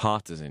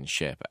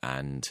 Partisanship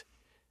and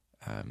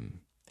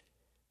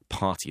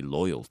party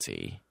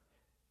loyalty,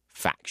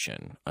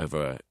 faction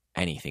over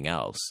anything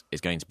else is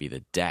going to be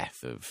the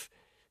death of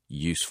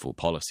useful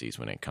policies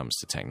when it comes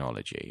to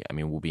technology. I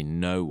mean, we'll be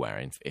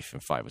nowhere if in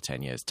 5 or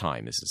 10 years'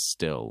 time there's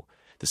still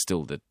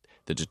the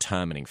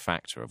determining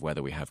factor of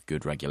whether we have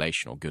good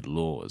regulation or good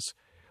laws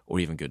or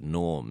even good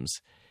norms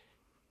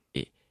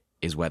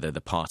is whether the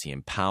party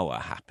in power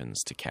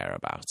happens to care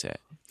about it.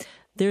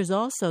 There's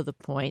also the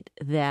point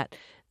that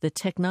the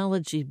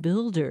technology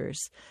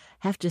builders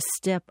have to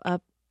step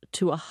up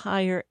to a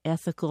higher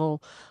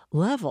ethical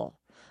level.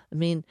 I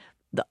mean,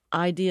 the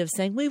idea of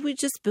saying, we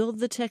just build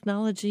the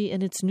technology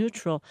and it's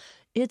neutral.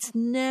 It's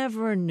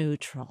never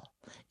neutral.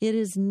 It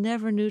is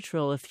never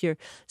neutral. If you're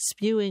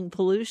spewing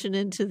pollution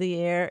into the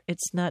air,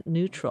 it's not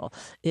neutral.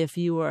 If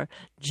you are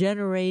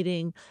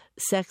generating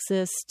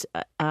sexist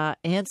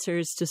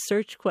answers to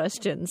search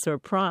questions or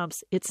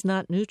prompts, it's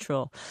not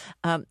neutral.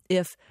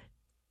 If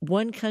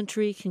one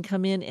country can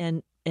come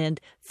in and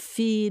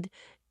feed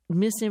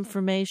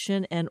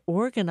misinformation and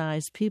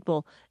organize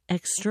people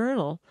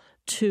external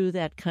to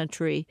that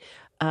country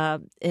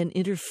and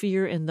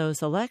interfere in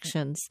those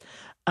elections,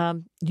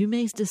 you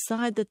may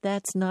decide that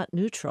that's not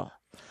neutral.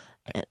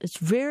 It's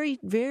very,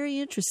 very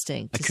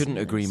interesting. I couldn't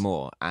agree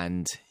more.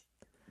 And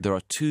there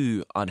are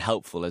two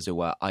unhelpful, as it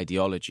were,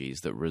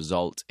 ideologies that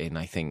result in,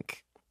 I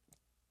think,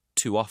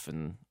 too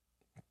often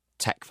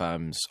tech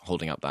firms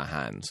holding up their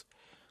hands.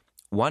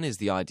 One is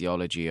the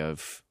ideology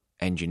of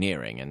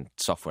engineering and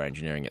software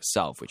engineering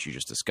itself, which you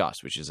just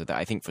discussed, which is that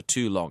I think for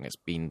too long it's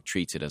been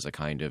treated as a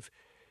kind of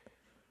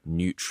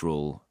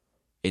neutral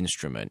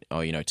instrument.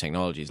 Or, you know,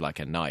 technology is like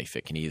a knife.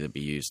 It can either be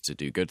used to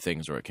do good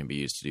things or it can be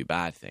used to do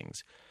bad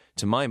things.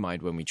 To my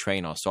mind, when we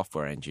train our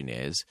software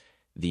engineers,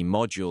 the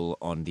module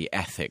on the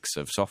ethics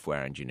of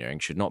software engineering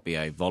should not be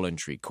a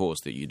voluntary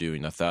course that you do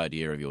in the third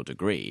year of your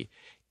degree.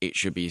 It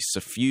should be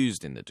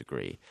suffused in the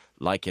degree,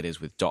 like it is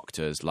with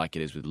doctors, like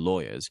it is with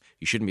lawyers.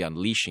 You shouldn't be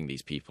unleashing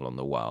these people on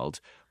the world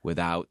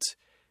without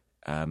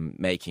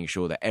making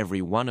sure that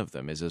every one of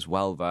them is as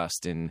well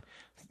versed in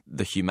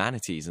the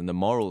humanities and the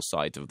moral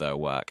side of their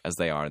work as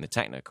they are in the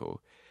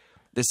technical.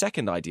 The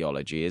second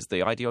ideology is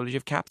the ideology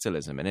of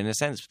capitalism. And in a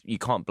sense, you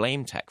can't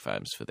blame tech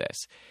firms for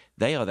this.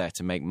 They are there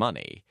to make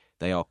money.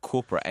 They are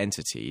corporate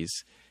entities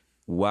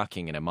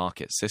working in a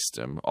market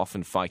system,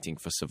 often fighting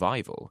for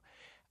survival.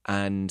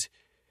 And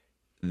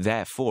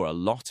therefore, a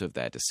lot of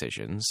their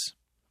decisions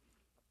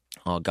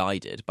are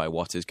guided by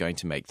what is going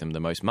to make them the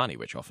most money,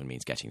 which often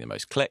means getting the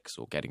most clicks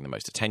or getting the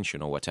most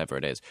attention or whatever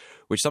it is,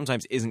 which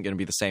sometimes isn't going to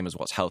be the same as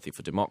what's healthy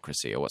for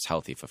democracy or what's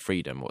healthy for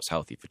freedom or what's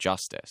healthy for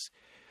justice,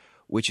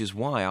 which is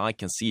why I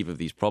conceive of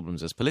these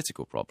problems as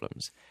political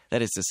problems.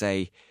 That is to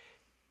say,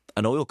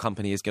 an oil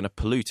company is going to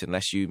pollute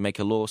unless you make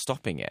a law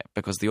stopping it,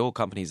 because the oil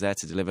company is there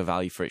to deliver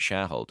value for its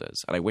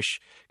shareholders. And I wish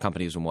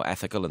companies were more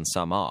ethical, and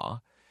some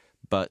are,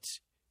 but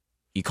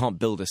you can't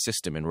build a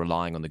system in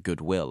relying on the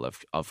goodwill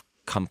of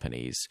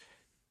companies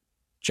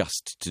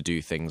just to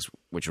do things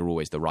which are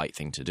always the right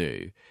thing to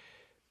do,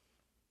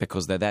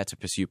 because they're there to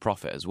pursue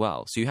profit as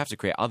well. So you have to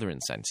create other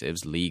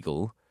incentives,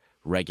 legal,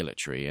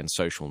 regulatory, and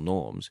social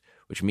norms,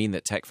 which mean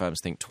that tech firms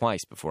think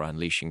twice before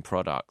unleashing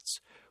products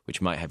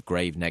which might have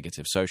grave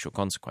negative social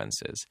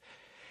consequences.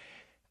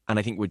 And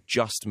I think we're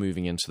just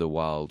moving into the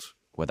world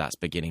where that's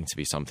beginning to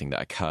be something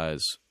that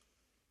occurs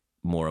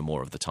more and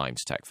more of the time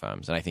to tech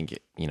firms. And I think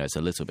it's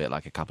a little bit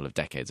like a couple of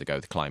decades ago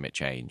with climate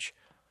change.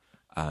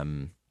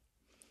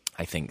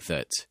 I think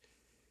that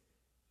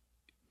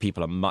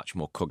people are much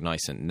more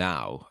cognizant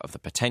now of the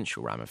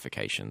potential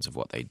ramifications of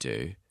what they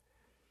do,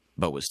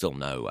 but we're still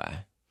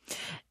nowhere.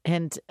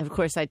 And, of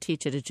course, I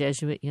teach at a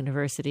Jesuit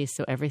university,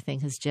 so everything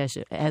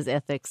has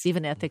ethics,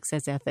 even ethics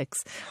has ethics.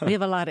 We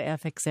have a lot of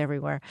ethics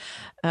everywhere.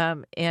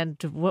 And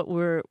what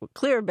we're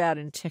clear about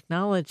in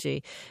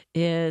technology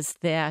is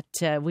that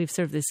we've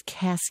sort of this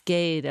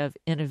cascade of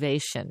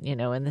innovation,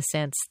 in the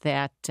sense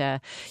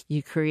that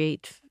you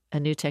create a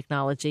new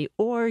technology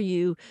or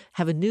you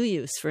have a new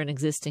use for an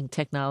existing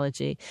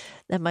technology.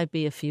 That might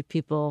be a few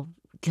people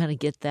kind of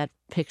get that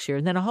picture.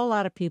 And then a whole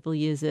lot of people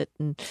use it,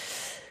 and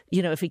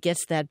if it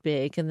gets that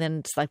big, and then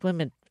it's like,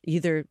 women,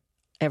 either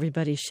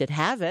everybody should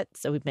have it,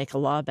 so we make a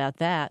law about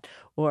that,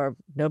 or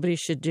nobody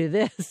should do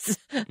this,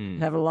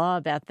 have a law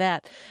about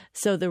that.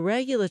 So the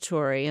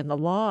regulatory and the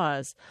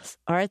laws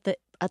are at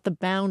the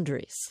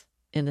boundaries,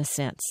 in a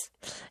sense.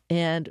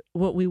 And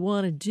what we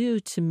want to do,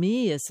 to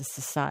me, as a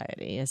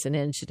society, as an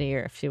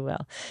engineer, if you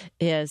will,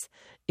 is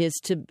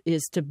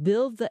to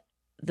build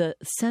the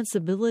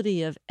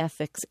sensibility of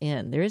ethics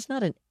in. There is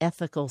not an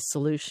ethical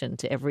solution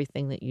to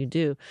everything that you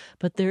do,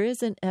 but there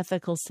is an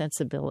ethical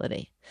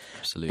sensibility.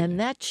 Absolutely. And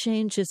that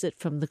changes it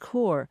from the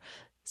core.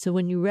 So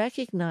when you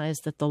recognize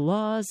that the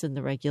laws and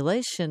the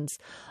regulations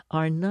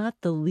are not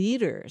the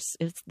leaders,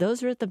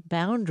 those are at the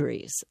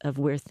boundaries of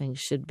where things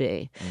should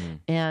be.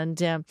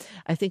 And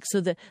I think so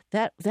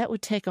that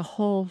would take a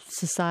whole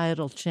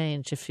societal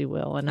change, if you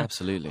will, and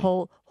absolutely a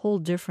whole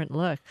different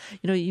look.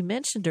 You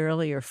mentioned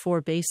earlier 4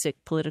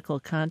 basic political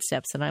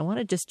concepts, and I want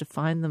to just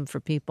define them for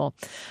people.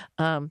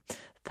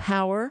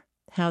 Power,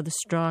 how the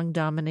strong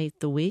dominate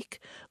the weak.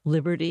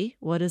 Liberty,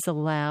 what is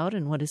allowed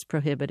and what is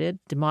prohibited.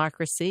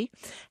 Democracy,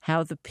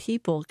 how the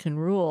people can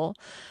rule.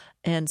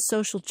 And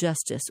social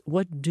justice,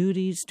 what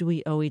duties do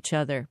we owe each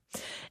other?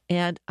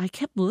 And I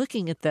kept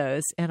looking at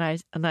those, and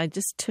I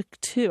just took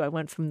 2. I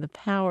went from the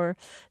power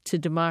to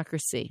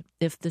democracy.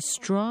 If the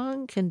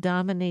strong can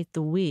dominate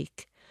the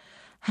weak,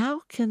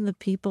 how can the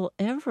people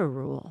ever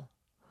rule?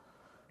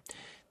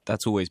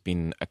 That's always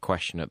been a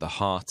question at the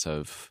heart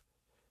of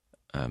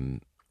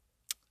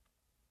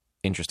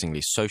interestingly,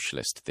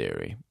 socialist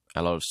theory.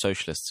 A lot of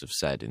socialists have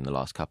said in the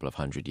last couple of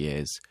 100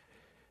 years,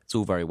 it's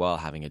all very well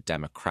having a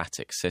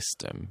democratic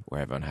system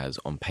where everyone has,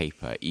 on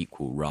paper,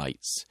 equal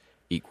rights,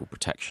 equal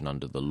protection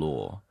under the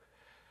law.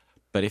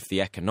 But if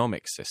the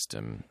economic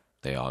system,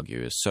 they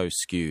argue, is so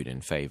skewed in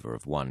favor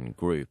of one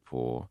group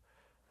or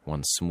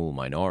one small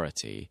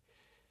minority,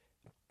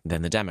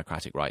 then the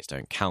democratic rights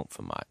don't count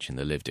for much in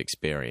the lived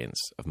experience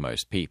of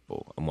most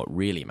people. And what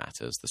really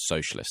matters, the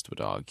socialist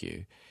would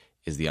argue,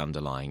 is the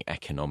underlying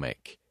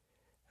economic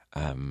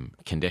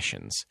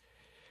conditions.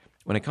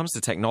 When it comes to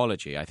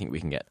technology, I think we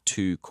can get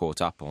too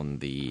caught up on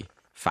the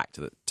fact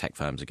that tech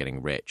firms are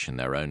getting rich and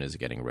their owners are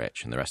getting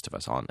rich and the rest of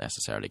us aren't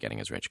necessarily getting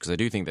as rich. Because I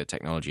do think that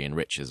technology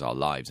enriches our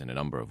lives in a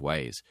number of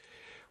ways,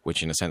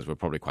 which in a sense we're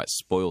probably quite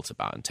spoilt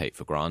about and take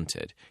for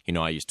granted.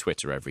 I use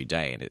Twitter every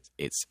day, and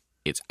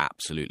it's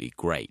absolutely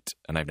great,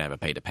 and I've never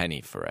paid a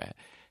penny for it.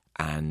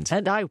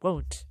 And I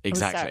won't.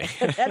 Exactly.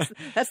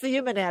 That's the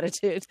human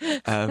attitude.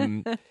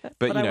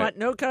 But I want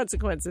no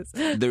consequences.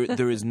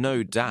 there is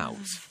no doubt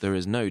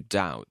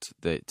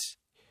that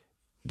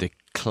the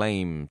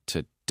claim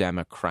to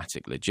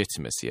democratic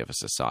legitimacy of a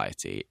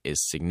society is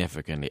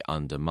significantly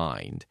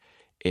undermined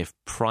if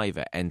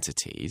private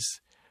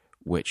entities,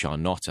 which are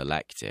not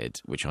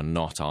elected, which are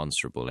not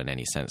answerable in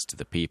any sense to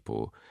the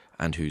people,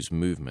 and whose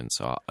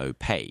movements are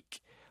opaque,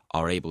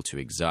 are able to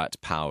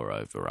exert power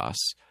over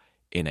us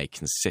in a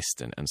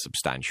consistent and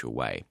substantial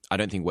way. I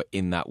don't think we're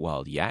in that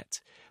world yet,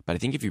 but I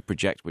think if you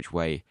project which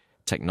way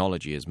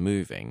technology is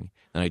moving,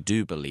 then I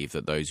do believe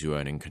that those who are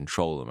in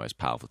control of the most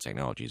powerful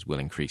technologies will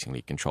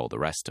increasingly control the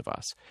rest of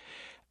us.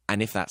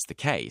 And if that's the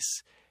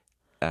case,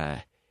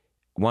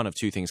 one of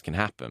two things can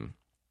happen.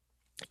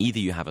 Either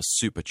you have a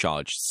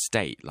supercharged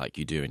state like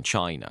you do in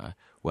China,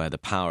 where the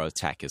power of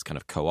tech is kind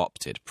of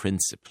co-opted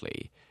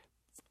principally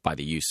by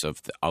the use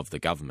of the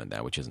government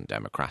there, which isn't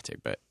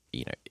democratic, but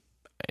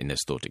in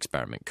this thought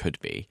experiment could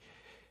be,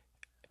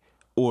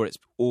 or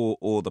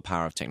the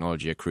power of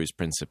technology accrues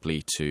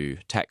principally to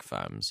tech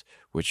firms,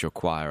 which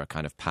require a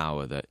kind of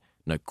power that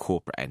no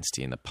corporate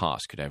entity in the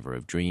past could ever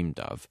have dreamed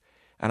of.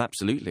 And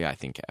absolutely, I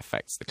think it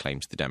affects the claim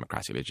to the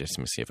democratic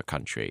legitimacy of a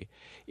country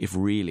if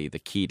really the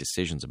key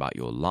decisions about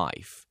your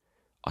life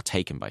are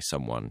taken by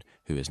someone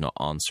who is not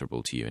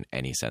answerable to you in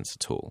any sense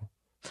at all.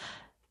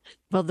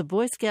 Well, the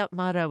Boy Scout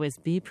motto is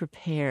be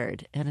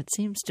prepared. And it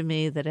seems to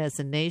me that as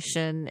a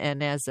nation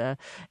and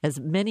as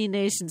many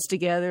nations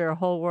together, a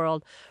whole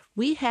world,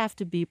 we have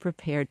to be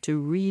prepared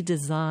to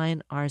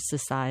redesign our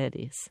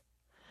societies.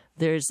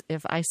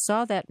 If I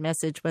saw that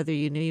message, whether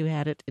you knew you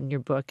had it in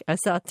your book, I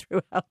saw it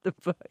throughout the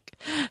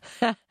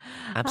book.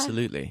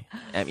 Absolutely.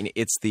 I mean,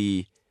 it's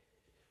the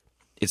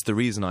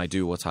reason I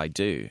do what I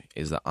do,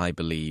 is that I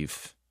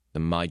believe that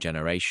my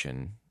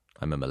generation,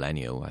 I'm a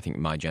millennial, I think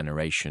my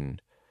generation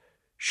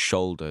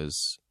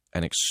shoulders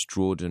an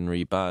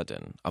extraordinary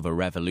burden of a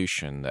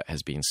revolution that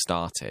has been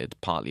started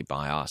partly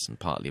by us and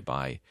partly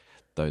by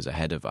those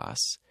ahead of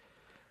us,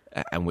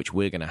 and which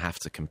we're going to have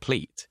to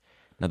complete.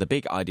 Now, the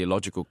big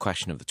ideological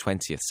question of the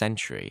 20th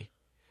century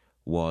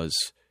was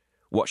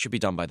what should be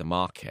done by the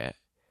market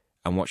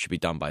and what should be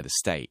done by the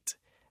state.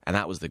 And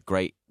that was the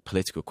great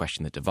political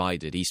question that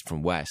divided East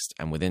from West,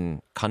 and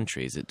within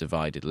countries it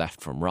divided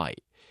left from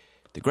right.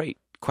 The great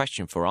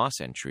question for our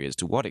century is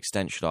to what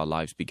extent should our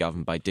lives be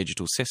governed by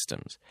digital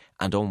systems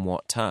and on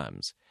what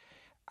terms?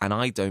 And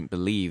I don't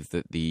believe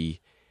that the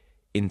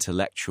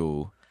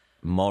intellectual,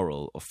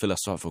 moral or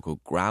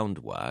philosophical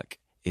groundwork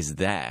is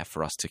there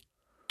for us to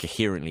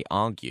coherently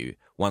argue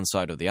one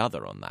side or the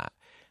other on that.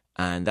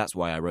 And that's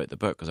why I wrote the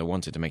book, because I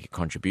wanted to make a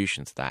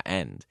contribution to that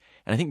end.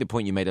 And I think the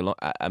point you made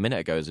a minute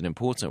ago is an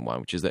important one,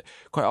 which is that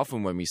quite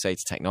often when we say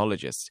to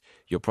technologists,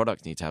 your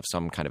products need to have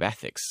some kind of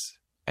ethics,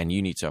 and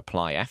you need to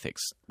apply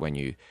ethics when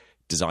you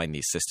design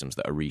these systems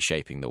that are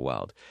reshaping the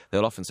world,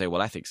 they'll often say,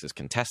 well, ethics is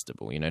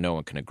contestable. No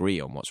one can agree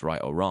on what's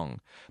right or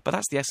wrong. But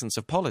that's the essence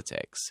of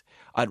politics.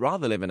 I'd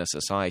rather live in a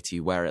society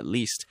where at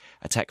least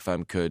a tech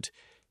firm could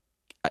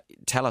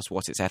tell us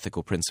what its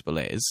ethical principle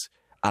is,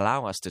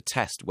 allow us to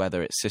test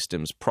whether its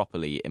systems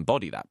properly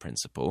embody that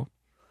principle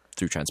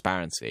through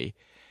transparency,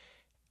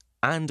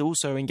 and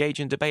also engage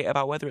in debate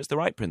about whether it's the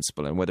right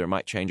principle and whether it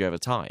might change over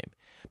time.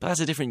 But that's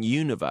a different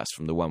universe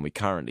from the one we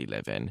currently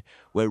live in,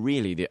 where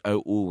really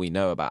all we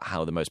know about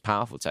how the most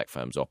powerful tech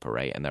firms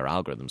operate and their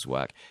algorithms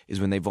work is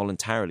when they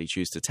voluntarily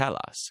choose to tell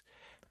us.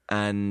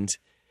 And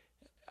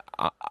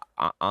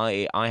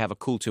I have a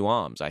call to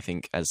arms. I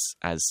think as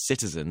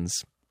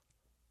citizens,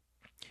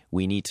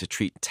 we need to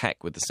treat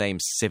tech with the same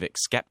civic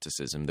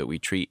skepticism that we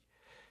treat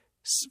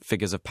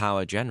figures of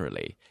power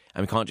generally.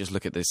 And we can't just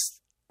look at this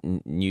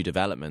new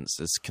developments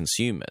as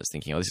consumers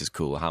thinking, oh, this is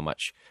cool. How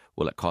much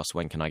will it cost?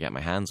 When can I get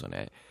my hands on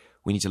it?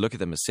 We need to look at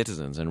them as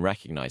citizens and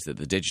recognize that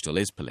the digital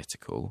is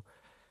political,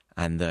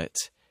 and that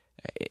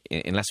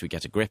unless we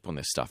get a grip on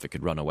this stuff, it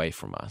could run away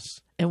from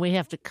us. And we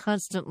have to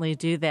constantly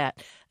do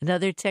that.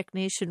 Another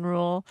TechNation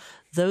rule,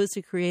 those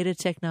who create a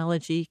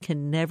technology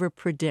can never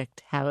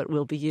predict how it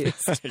will be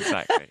used.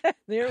 Exactly.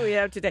 There we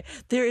have today.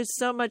 There is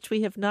so much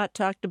we have not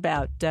talked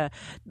about.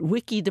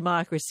 Wiki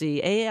democracy,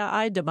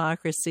 AI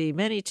democracy,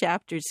 many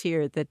chapters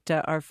here that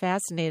are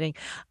fascinating.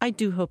 I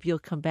do hope you'll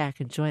come back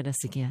and join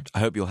us again. I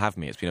hope you'll have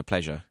me. It's been a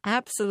pleasure.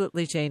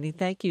 Absolutely, Janie.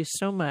 Thank you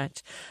so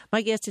much.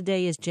 My guest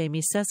today is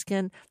Jamie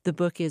Susskind. The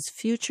book is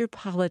Future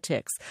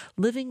Politics,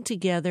 Living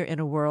Together in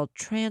a World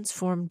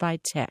Transformed by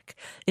Tech.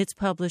 It's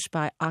published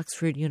by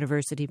Oxford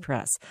University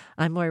Press.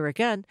 I'm Moira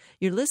Gunn.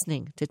 You're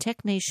listening to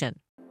Tech Nation.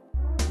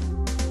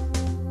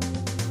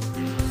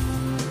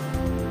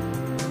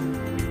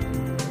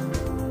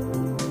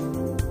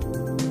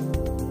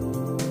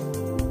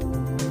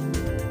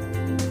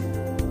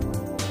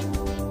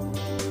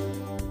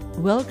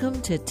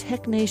 Welcome to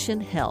Tech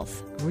Nation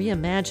Health,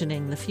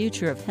 reimagining the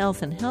future of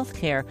health and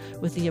healthcare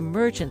with the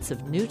emergence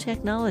of new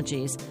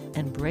technologies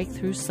and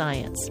breakthrough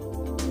science.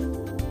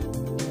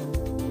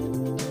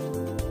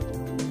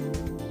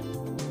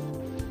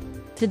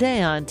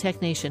 Today on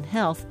Tech Nation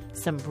Health,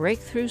 some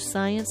breakthrough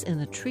science in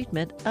the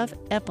treatment of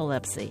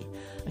epilepsy,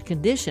 a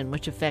condition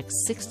which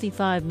affects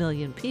 65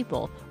 million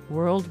people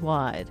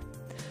worldwide.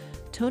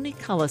 Tony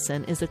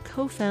Cullison is a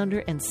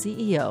co-founder and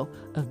CEO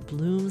of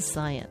Bloom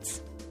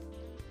Science.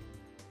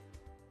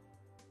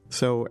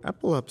 So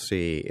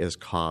epilepsy is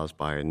caused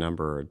by a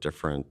number of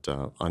different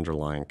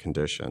underlying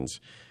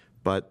conditions,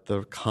 but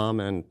the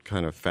common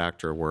kind of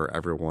factor where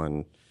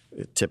everyone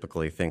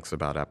typically thinks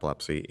about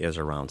epilepsy is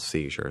around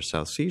seizures.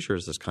 So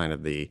seizures is kind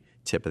of the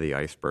tip of the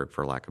iceberg,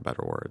 for lack of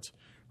better words,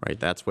 right?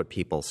 That's what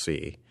people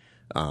see.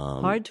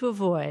 Hard to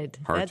avoid.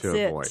 That's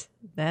it.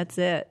 That's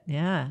it.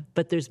 Yeah.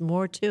 But there's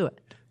more to it.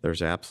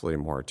 There's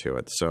absolutely more to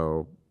it.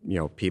 So,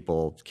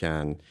 people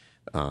can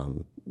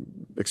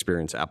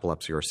experience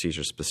epilepsy or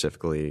seizures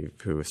specifically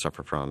who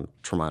suffer from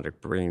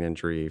traumatic brain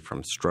injury,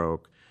 from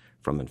stroke,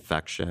 from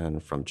infection,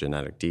 from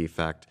genetic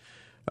defect.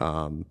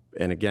 And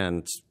again,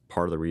 it's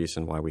part of the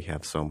reason why we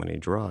have so many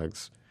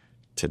drugs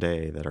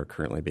today that are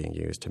currently being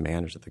used to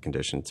manage the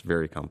condition. It's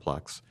very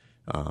complex,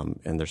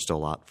 and there's still a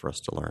lot for us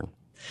to learn.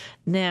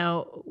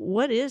 Now,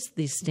 what is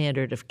the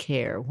standard of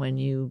care when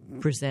you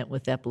present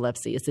with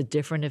epilepsy? Is it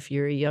different if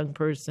you're a young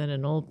person,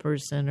 an old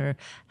person, or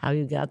how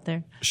you got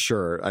there?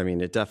 Sure. I mean,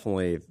 it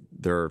definitely,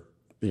 there's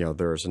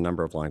a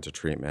number of lines of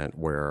treatment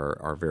where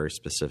are very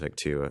specific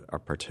to a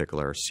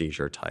particular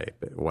seizure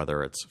type,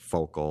 whether it's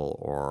focal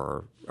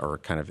or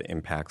kind of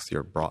impacts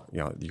your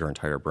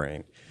entire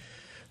brain.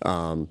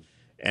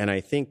 And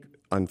I think,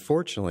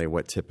 unfortunately,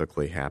 what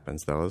typically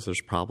happens, though, is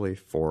there's probably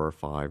 4 or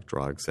 5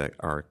 drugs that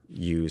are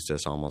used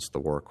as almost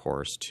the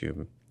workhorse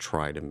to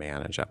try to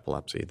manage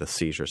epilepsy, the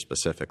seizure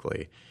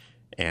specifically.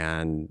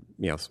 And,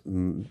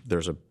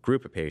 there's a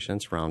group of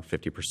patients, around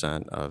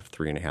 50% of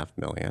 3.5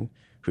 million,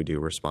 who do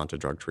respond to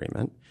drug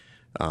treatment.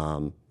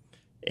 And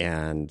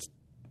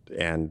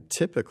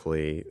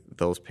typically,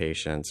 those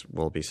patients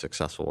will be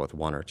successful with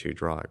 1 or 2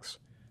 drugs.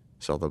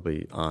 So they'll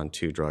be on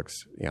 2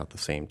 drugs at the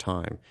same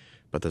time.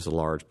 But there's a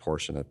large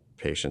portion of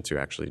patients who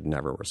actually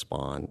never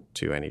respond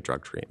to any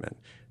drug treatment.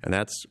 And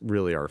that's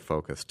really our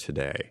focus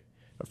today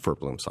for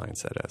Bloom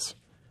Science, that is.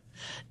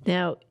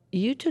 Now,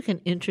 you took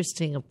an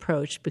interesting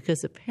approach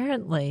because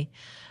apparently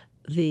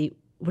the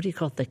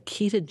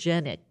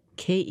ketogenic,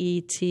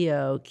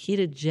 Keto,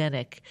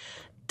 ketogenic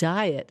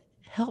diet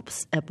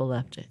helps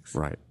epileptics.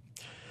 Right.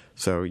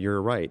 So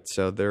you're right.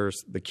 So the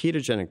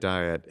ketogenic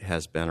diet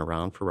has been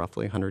around for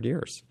roughly 100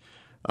 years.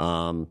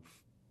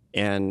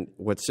 And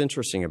what's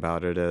interesting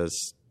about it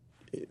is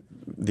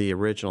the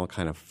original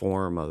kind of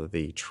form of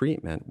the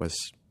treatment was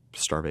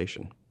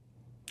starvation.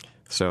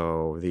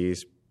 So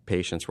these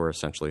patients were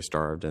essentially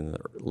starved in the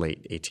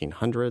late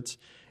 1800s,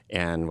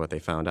 and what they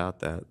found out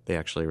that they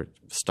actually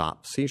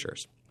stopped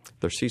seizures.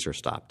 Their seizures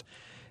stopped.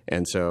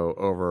 And so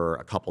over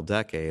a couple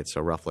decades, so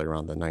roughly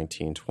around the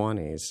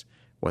 1920s,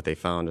 what they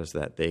found is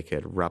that they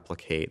could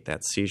replicate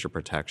that seizure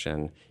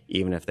protection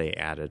even if they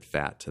added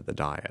fat to the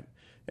diet.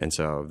 And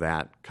so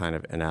that kind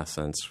of, in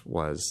essence,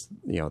 was,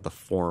 the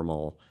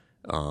formal,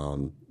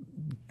 that's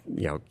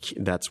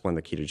when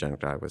the ketogenic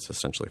diet was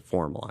essentially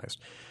formalized.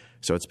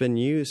 So it's been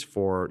used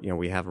for,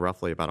 we have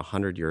roughly about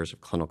 100 years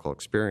of clinical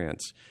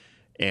experience,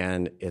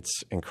 and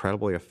it's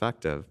incredibly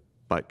effective,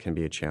 but can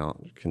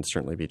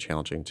certainly be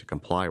challenging to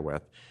comply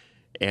with,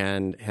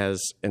 and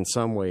has, in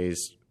some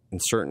ways, in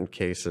certain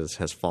cases,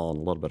 has fallen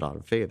a little bit out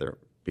of favor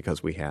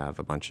because we have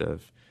a bunch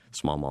of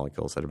small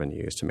molecules that have been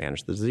used to manage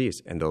the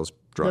disease. And those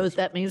drugs...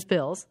 that means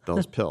pills.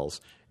 Those pills.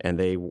 And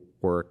they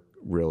work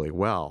really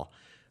well.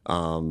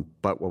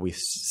 But what we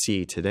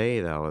see today,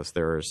 though, is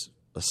there's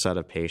a set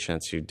of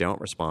patients who don't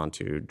respond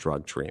to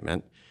drug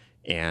treatment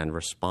and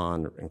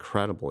respond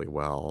incredibly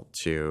well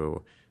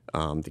to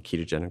the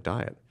ketogenic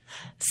diet.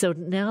 So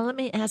now let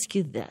me ask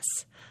you this.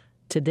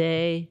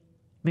 Today,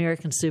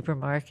 American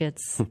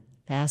supermarkets,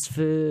 fast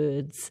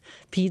foods,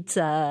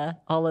 pizza,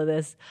 all of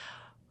this...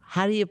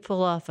 How do you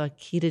pull off a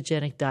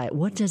ketogenic diet?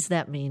 What does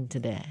that mean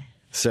today?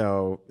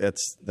 So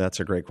that's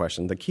a great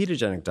question. The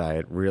ketogenic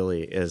diet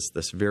really is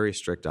this very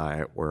strict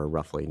diet where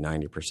roughly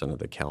 90% of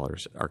the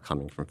calories are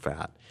coming from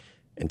fat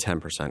and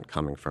 10%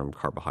 coming from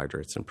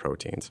carbohydrates and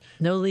proteins.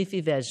 No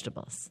leafy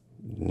vegetables.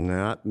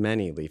 Not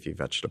many leafy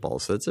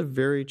vegetables. So it's a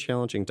very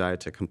challenging diet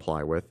to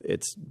comply with.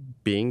 It's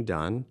being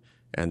done,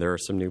 and there are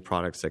some new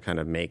products that kind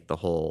of make the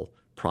whole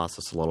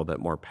process a little bit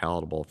more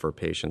palatable for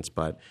patients,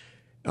 but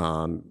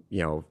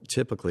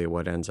typically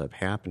what ends up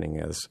happening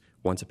is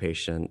once a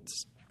patient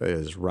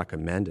is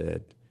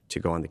recommended to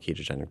go on the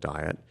ketogenic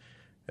diet,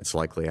 it's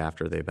likely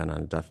after they've been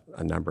on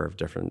a number of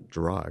different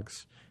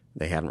drugs,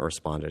 they haven't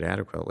responded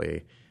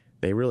adequately,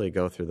 they really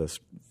go through this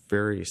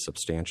very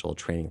substantial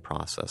training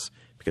process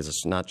because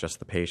it's not just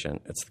the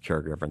patient, it's the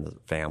caregiver and the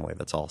family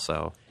that's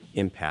also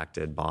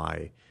impacted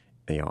by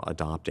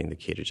adopting the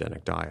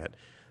ketogenic diet.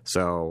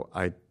 So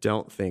I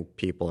don't think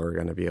people are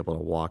going to be able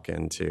to walk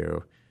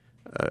into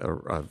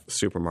a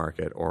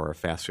supermarket or a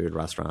fast food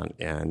restaurant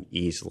and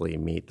easily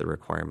meet the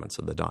requirements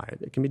of the diet.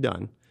 It can be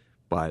done,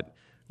 but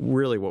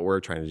really what we're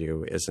trying to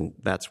do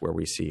that's where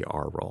we see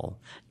our role.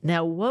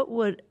 Now, what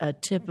would a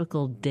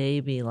typical day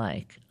be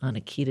like on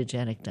a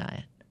ketogenic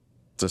diet?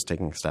 Just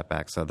taking a step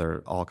back, so there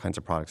are all kinds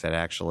of products that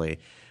actually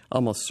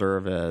almost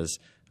serve as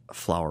a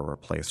flour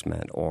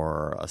replacement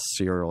or a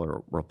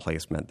cereal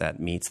replacement that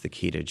meets the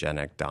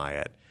ketogenic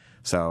diet.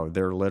 So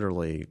they're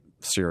literally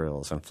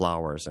cereals and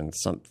flours and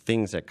some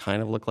things that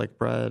kind of look like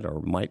bread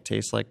or might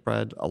taste like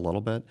bread a little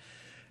bit.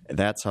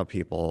 That's how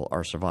people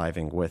are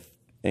surviving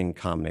in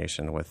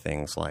combination with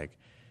things like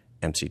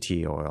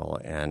MCT oil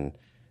and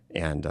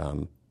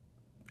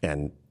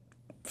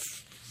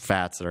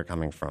fats that are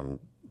coming from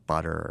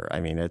butter.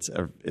 I mean, it's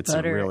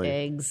butter, a really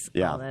eggs,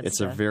 yeah. all that It's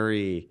stuff. a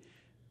very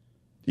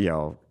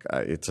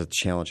it's a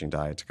challenging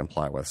diet to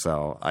comply with.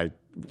 So I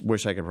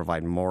wish I could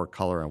provide more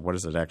color on what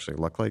does it actually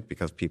look like,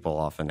 because people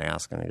often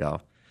ask and I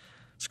go,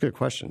 it's a good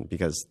question,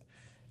 because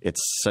it's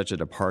such a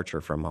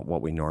departure from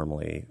what we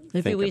normally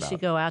think Maybe we about.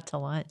 should go out to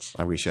lunch.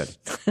 We should.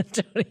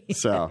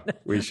 So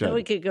we should.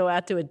 We could go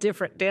out to a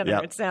different dinner,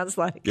 Yeah. it sounds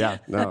like. Yeah,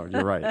 no,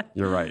 you're right.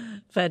 You're right.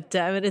 But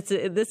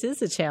this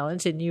is a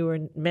challenge, and you were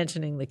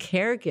mentioning the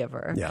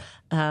caregiver.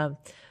 Yeah.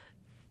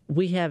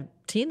 We have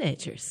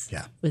teenagers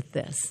Yeah. with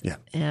this. Yeah.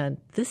 And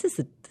this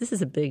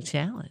is a big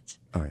challenge.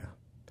 Oh, yeah.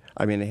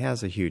 I mean, it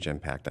has a huge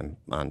impact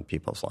on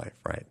people's life,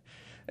 right?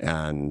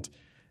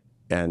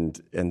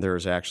 And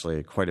there's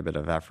actually quite a bit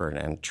of effort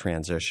in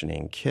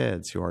transitioning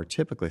kids who are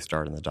typically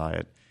starting the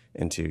diet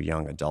into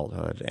young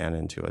adulthood and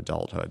into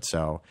adulthood.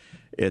 So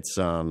it's,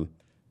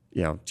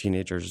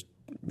 teenagers,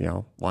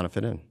 want to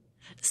fit in.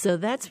 So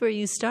that's where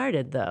you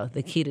started, though,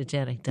 the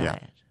ketogenic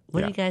diet.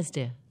 What do you guys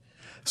do?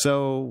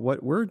 So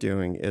what we're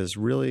doing is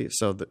really,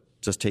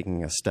 just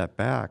taking a step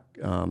back,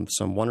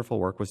 some wonderful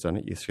work was done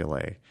at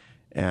UCLA.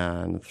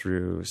 And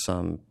through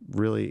some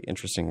really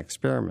interesting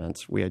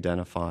experiments, we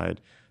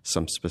identified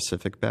some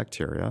specific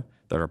bacteria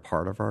that are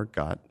part of our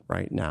gut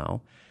right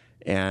now.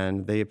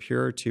 And they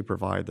appear to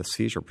provide the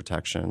seizure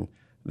protection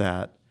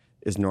that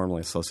is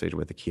normally associated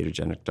with the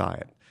ketogenic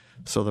diet.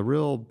 So the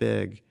real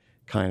big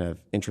kind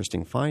of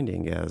interesting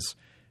finding is,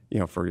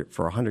 for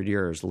 100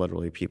 years,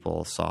 literally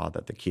people saw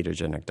that the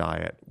ketogenic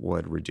diet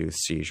would reduce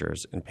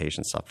seizures in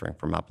patients suffering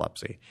from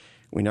epilepsy.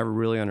 We never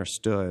really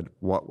understood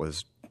what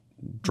was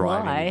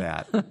driving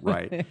that,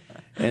 right?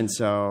 And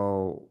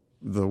so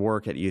the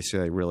work at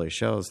UCLA really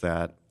shows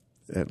that,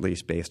 at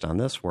least based on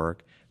this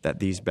work, that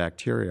these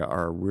bacteria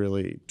are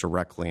really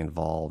directly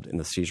involved in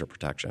the seizure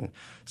protection.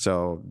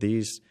 So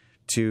these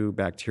two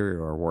bacteria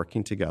are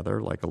working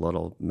together like a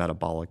little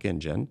metabolic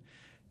engine,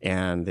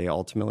 and they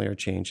ultimately are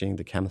changing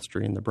the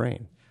chemistry in the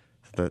brain.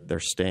 The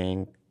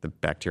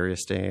bacteria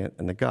stay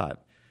in the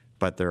gut,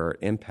 but their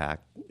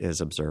impact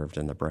is observed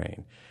in the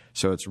brain.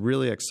 So it's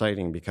really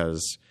exciting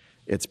because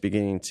it's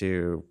beginning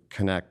to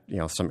connect,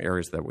 some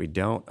areas that we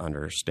don't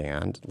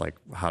understand, like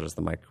how does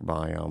the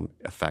microbiome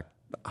affect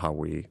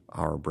how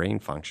our brain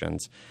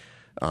functions,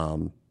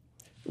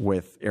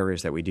 with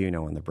areas that we do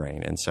know in the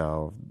brain. And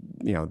so,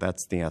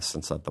 that's the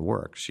essence of the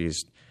work.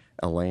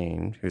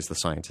 Elaine, who's the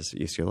scientist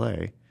at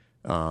UCLA,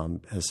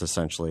 has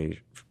essentially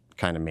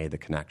kind of made the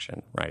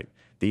connection, right?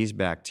 These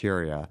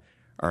bacteria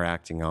are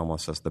acting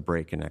almost as the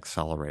brake and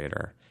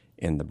accelerator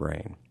in the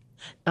brain.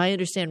 I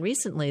understand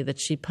recently that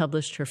she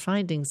published her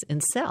findings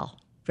in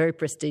Cell, very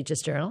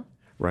prestigious journal.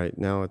 Right.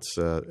 No,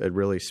 it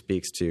really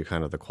speaks to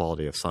kind of the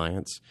quality of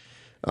science.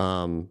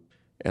 And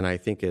I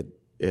think it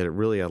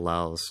really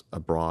allows a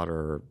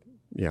broader,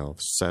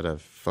 set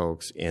of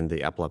folks in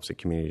the epilepsy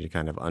community to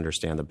kind of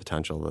understand the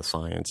potential of the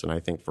science. And I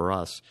think for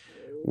us,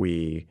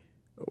 we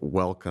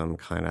welcome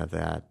kind of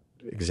that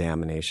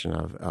examination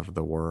of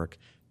the work,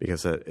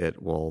 because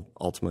it will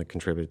ultimately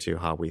contribute to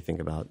how we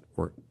think about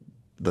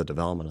the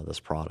development of this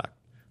product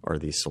or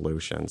these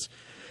solutions.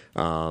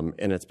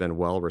 And it's been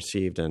well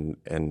received, and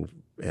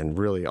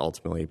really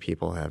ultimately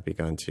people have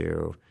begun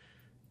to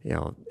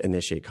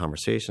initiate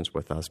conversations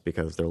with us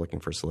because they're looking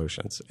for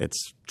solutions.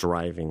 It's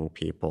driving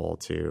people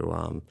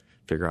to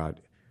figure out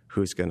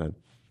who's going to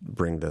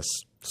bring this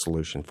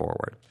solution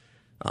forward.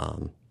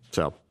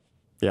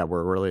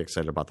 We're really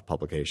excited about the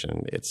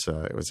publication. It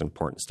was an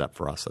important step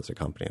for us as a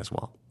company as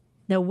well.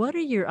 Now, what are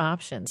your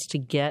options to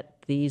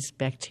get these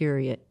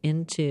bacteria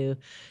into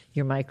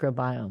your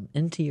microbiome,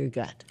 into your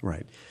gut?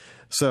 Right.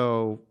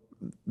 So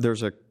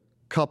there's a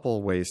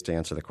couple ways to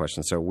answer the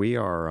question. So we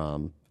are.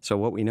 So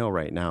what we know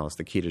right now is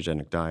the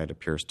ketogenic diet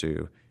appears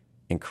to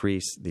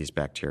increase these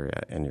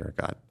bacteria in your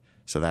gut.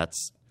 So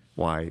that's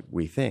why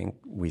we think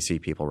we see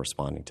people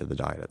responding to the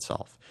diet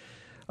itself.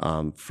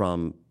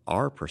 From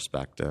our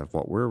perspective,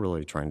 what we're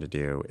really trying to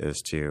do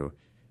is to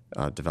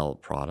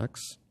develop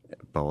products,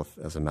 both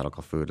as a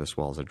medical food as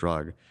well as a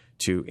drug,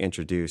 to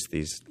introduce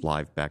these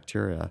live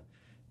bacteria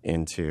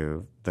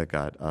into the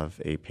gut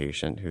of a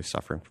patient who's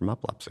suffering from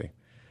epilepsy.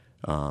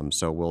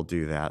 So we'll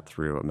do that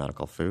through a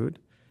medical food.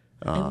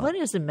 And what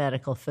is a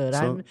medical food?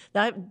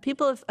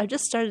 I've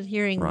just started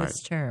hearing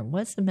this term.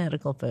 What's a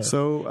medical food?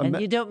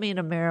 You don't mean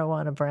a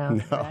marijuana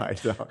brown? No, right? I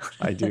don't.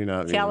 I do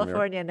not. mean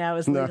California now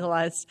is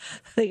legalized.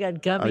 They got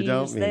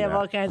gummies. They have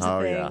all kinds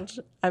of things.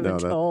 Yeah. I've been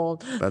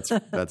told.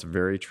 That's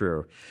very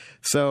true.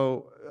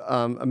 So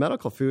a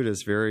medical food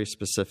is very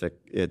specific.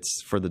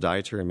 It's for the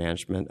dietary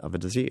management of a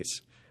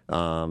disease.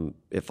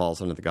 It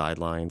falls under the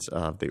guidelines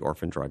of the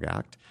Orphan Drug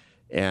Act,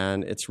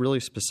 and it's really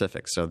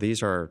specific. So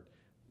these are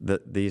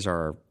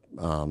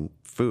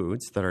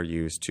foods that are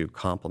used to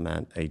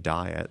complement a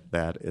diet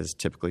that is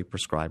typically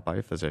prescribed by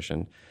a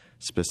physician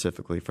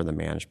specifically for the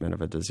management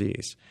of a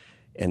disease.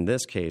 In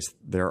this case,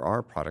 there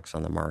are products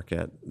on the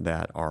market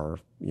that are,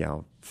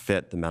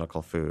 fit the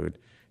medical food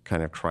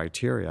kind of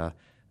criteria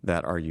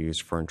that are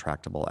used for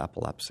intractable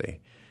epilepsy.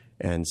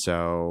 And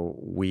so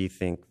we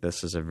think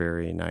this is a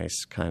very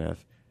nice kind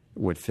of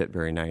would fit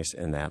very nice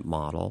in that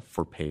model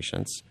for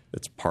patients.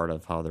 It's part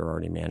of how they're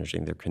already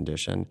managing their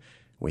condition.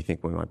 We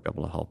think we might be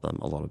able to help them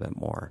a little bit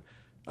more.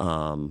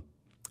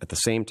 At the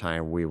same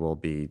time, we will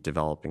be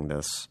developing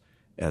this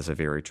as a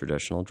very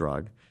traditional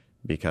drug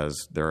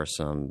because there are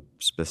some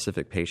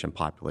specific patient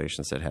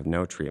populations that have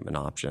no treatment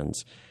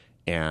options,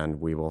 and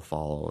we will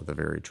follow the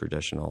very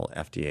traditional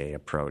FDA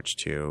approach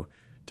to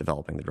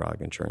developing the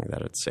drug, ensuring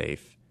that it's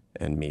safe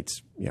and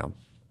meets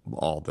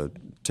all the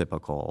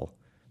typical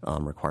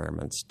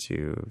requirements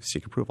to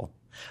seek approval.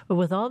 But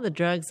with all the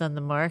drugs on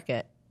the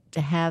market,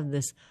 to have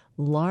this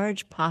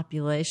large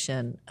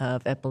population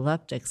of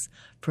epileptics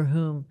for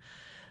whom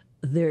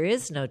there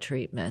is no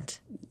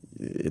treatment.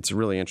 It's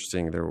really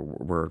interesting.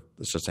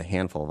 It's just a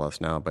handful of us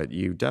now, but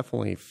you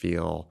definitely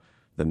feel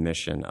the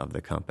mission of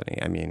the company.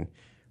 I mean,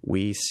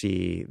 we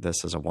see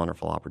this as a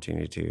wonderful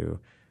opportunity to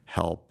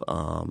help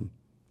a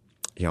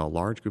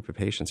large group of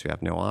patients who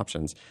have no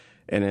options.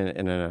 And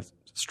in a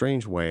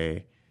strange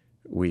way,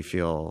 we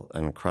feel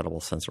an incredible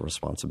sense of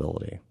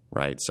responsibility,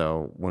 right?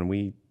 So when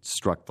we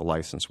struck the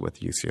license with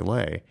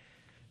UCLA,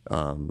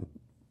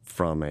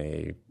 from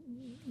a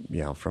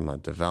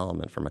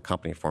development, from a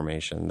company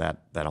formation, that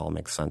all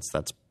makes sense.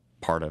 That's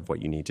part of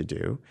what you need to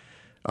do.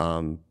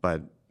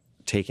 But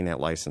taking that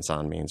license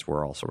on means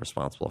we're also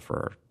responsible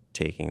for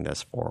taking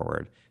this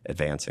forward,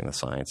 advancing the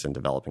science, and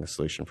developing a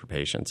solution for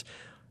patients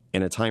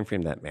in a time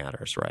frame that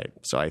matters, right?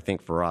 So I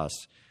think for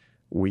us,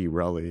 we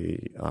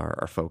really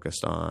are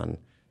focused on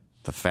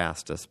the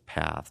fastest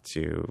path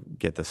to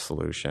get the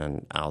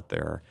solution out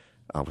there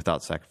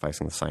without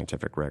sacrificing the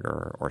scientific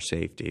rigor or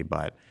safety,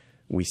 but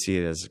we see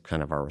it as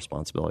kind of our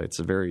responsibility. It's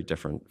a very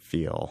different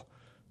feel,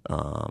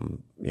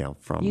 from...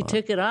 You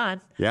took it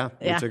on. Yeah,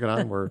 we took it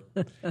on. We're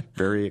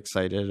very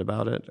excited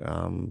about it,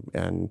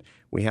 and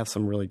we have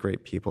some really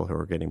great people who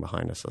are getting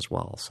behind us as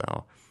well.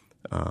 So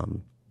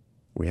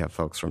we have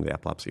folks from the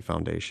Epilepsy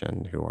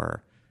Foundation who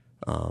are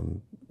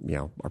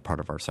part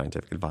of our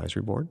scientific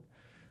advisory board.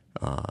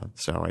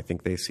 So I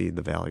think they see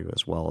the value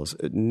as well as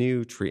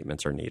new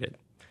treatments are needed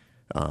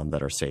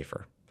that are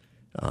safer.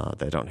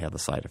 They don't have the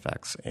side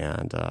effects,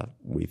 and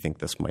we think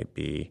this might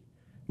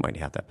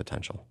have that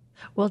potential.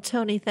 Well,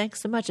 Tony,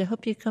 thanks so much. I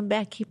hope you come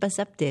back. Keep us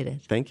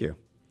updated. Thank you.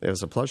 It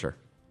was a pleasure.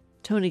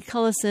 Tony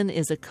Cullison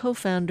is a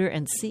co-founder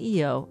and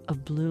CEO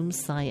of Bloom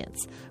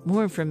Science.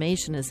 More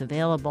information is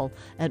available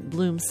at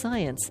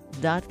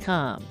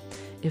bloomscience.com.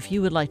 If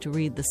you would like to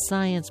read the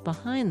science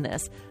behind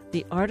this,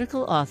 the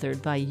article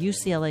authored by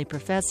UCLA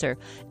professor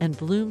and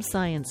Bloom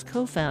Science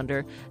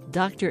co-founder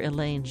Dr.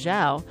 Elaine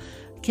Zhao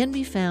can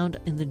be found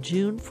in the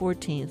June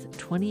 14,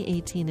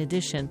 2018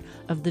 edition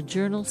of the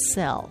journal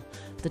Cell.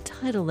 The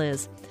title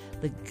is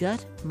 "The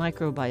Gut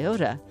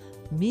Microbiota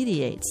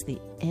Mediates the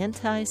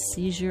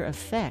Anti-Seizure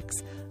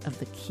Effects of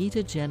the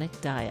Ketogenic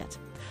Diet."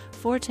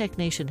 For Tech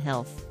Nation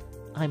Health,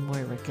 I'm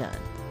Moira Gunn.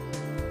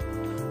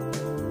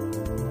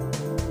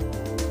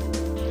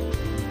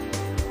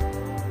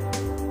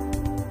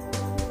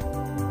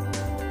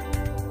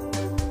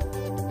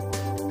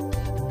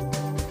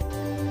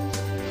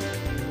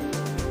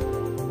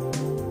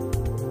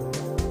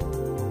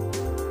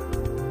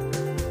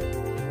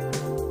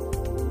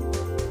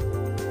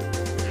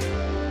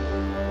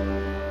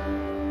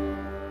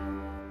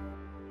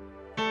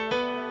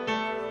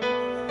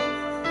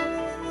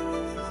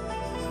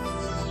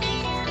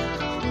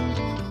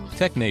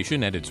 Tech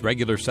Nation and its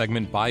regular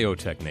segment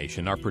Biotech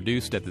Nation are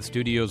produced at the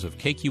studios of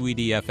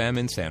KQED-FM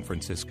in San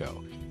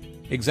Francisco.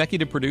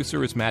 Executive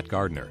producer is Matt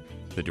Gardner.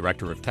 The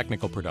director of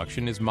technical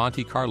production is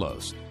Monty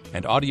Carlos.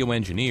 And audio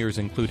engineers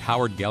include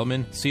Howard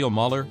Gelman, Seal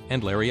Muller,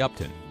 and Larry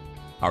Upton.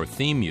 Our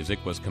theme music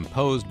was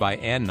composed by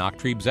Ann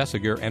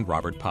Nachtrieb-Zessiger and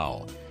Robert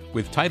Powell,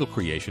 with title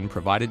creation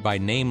provided by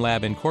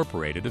NameLab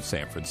Incorporated of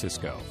San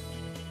Francisco.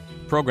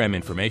 Program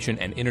information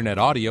and internet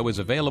audio is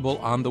available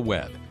on the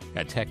web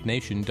at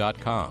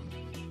technation.com.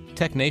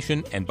 Tech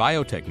Nation and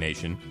Biotech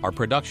Nation are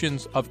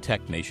productions of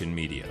Tech Nation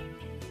Media.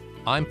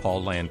 I'm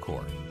Paul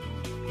Landcore.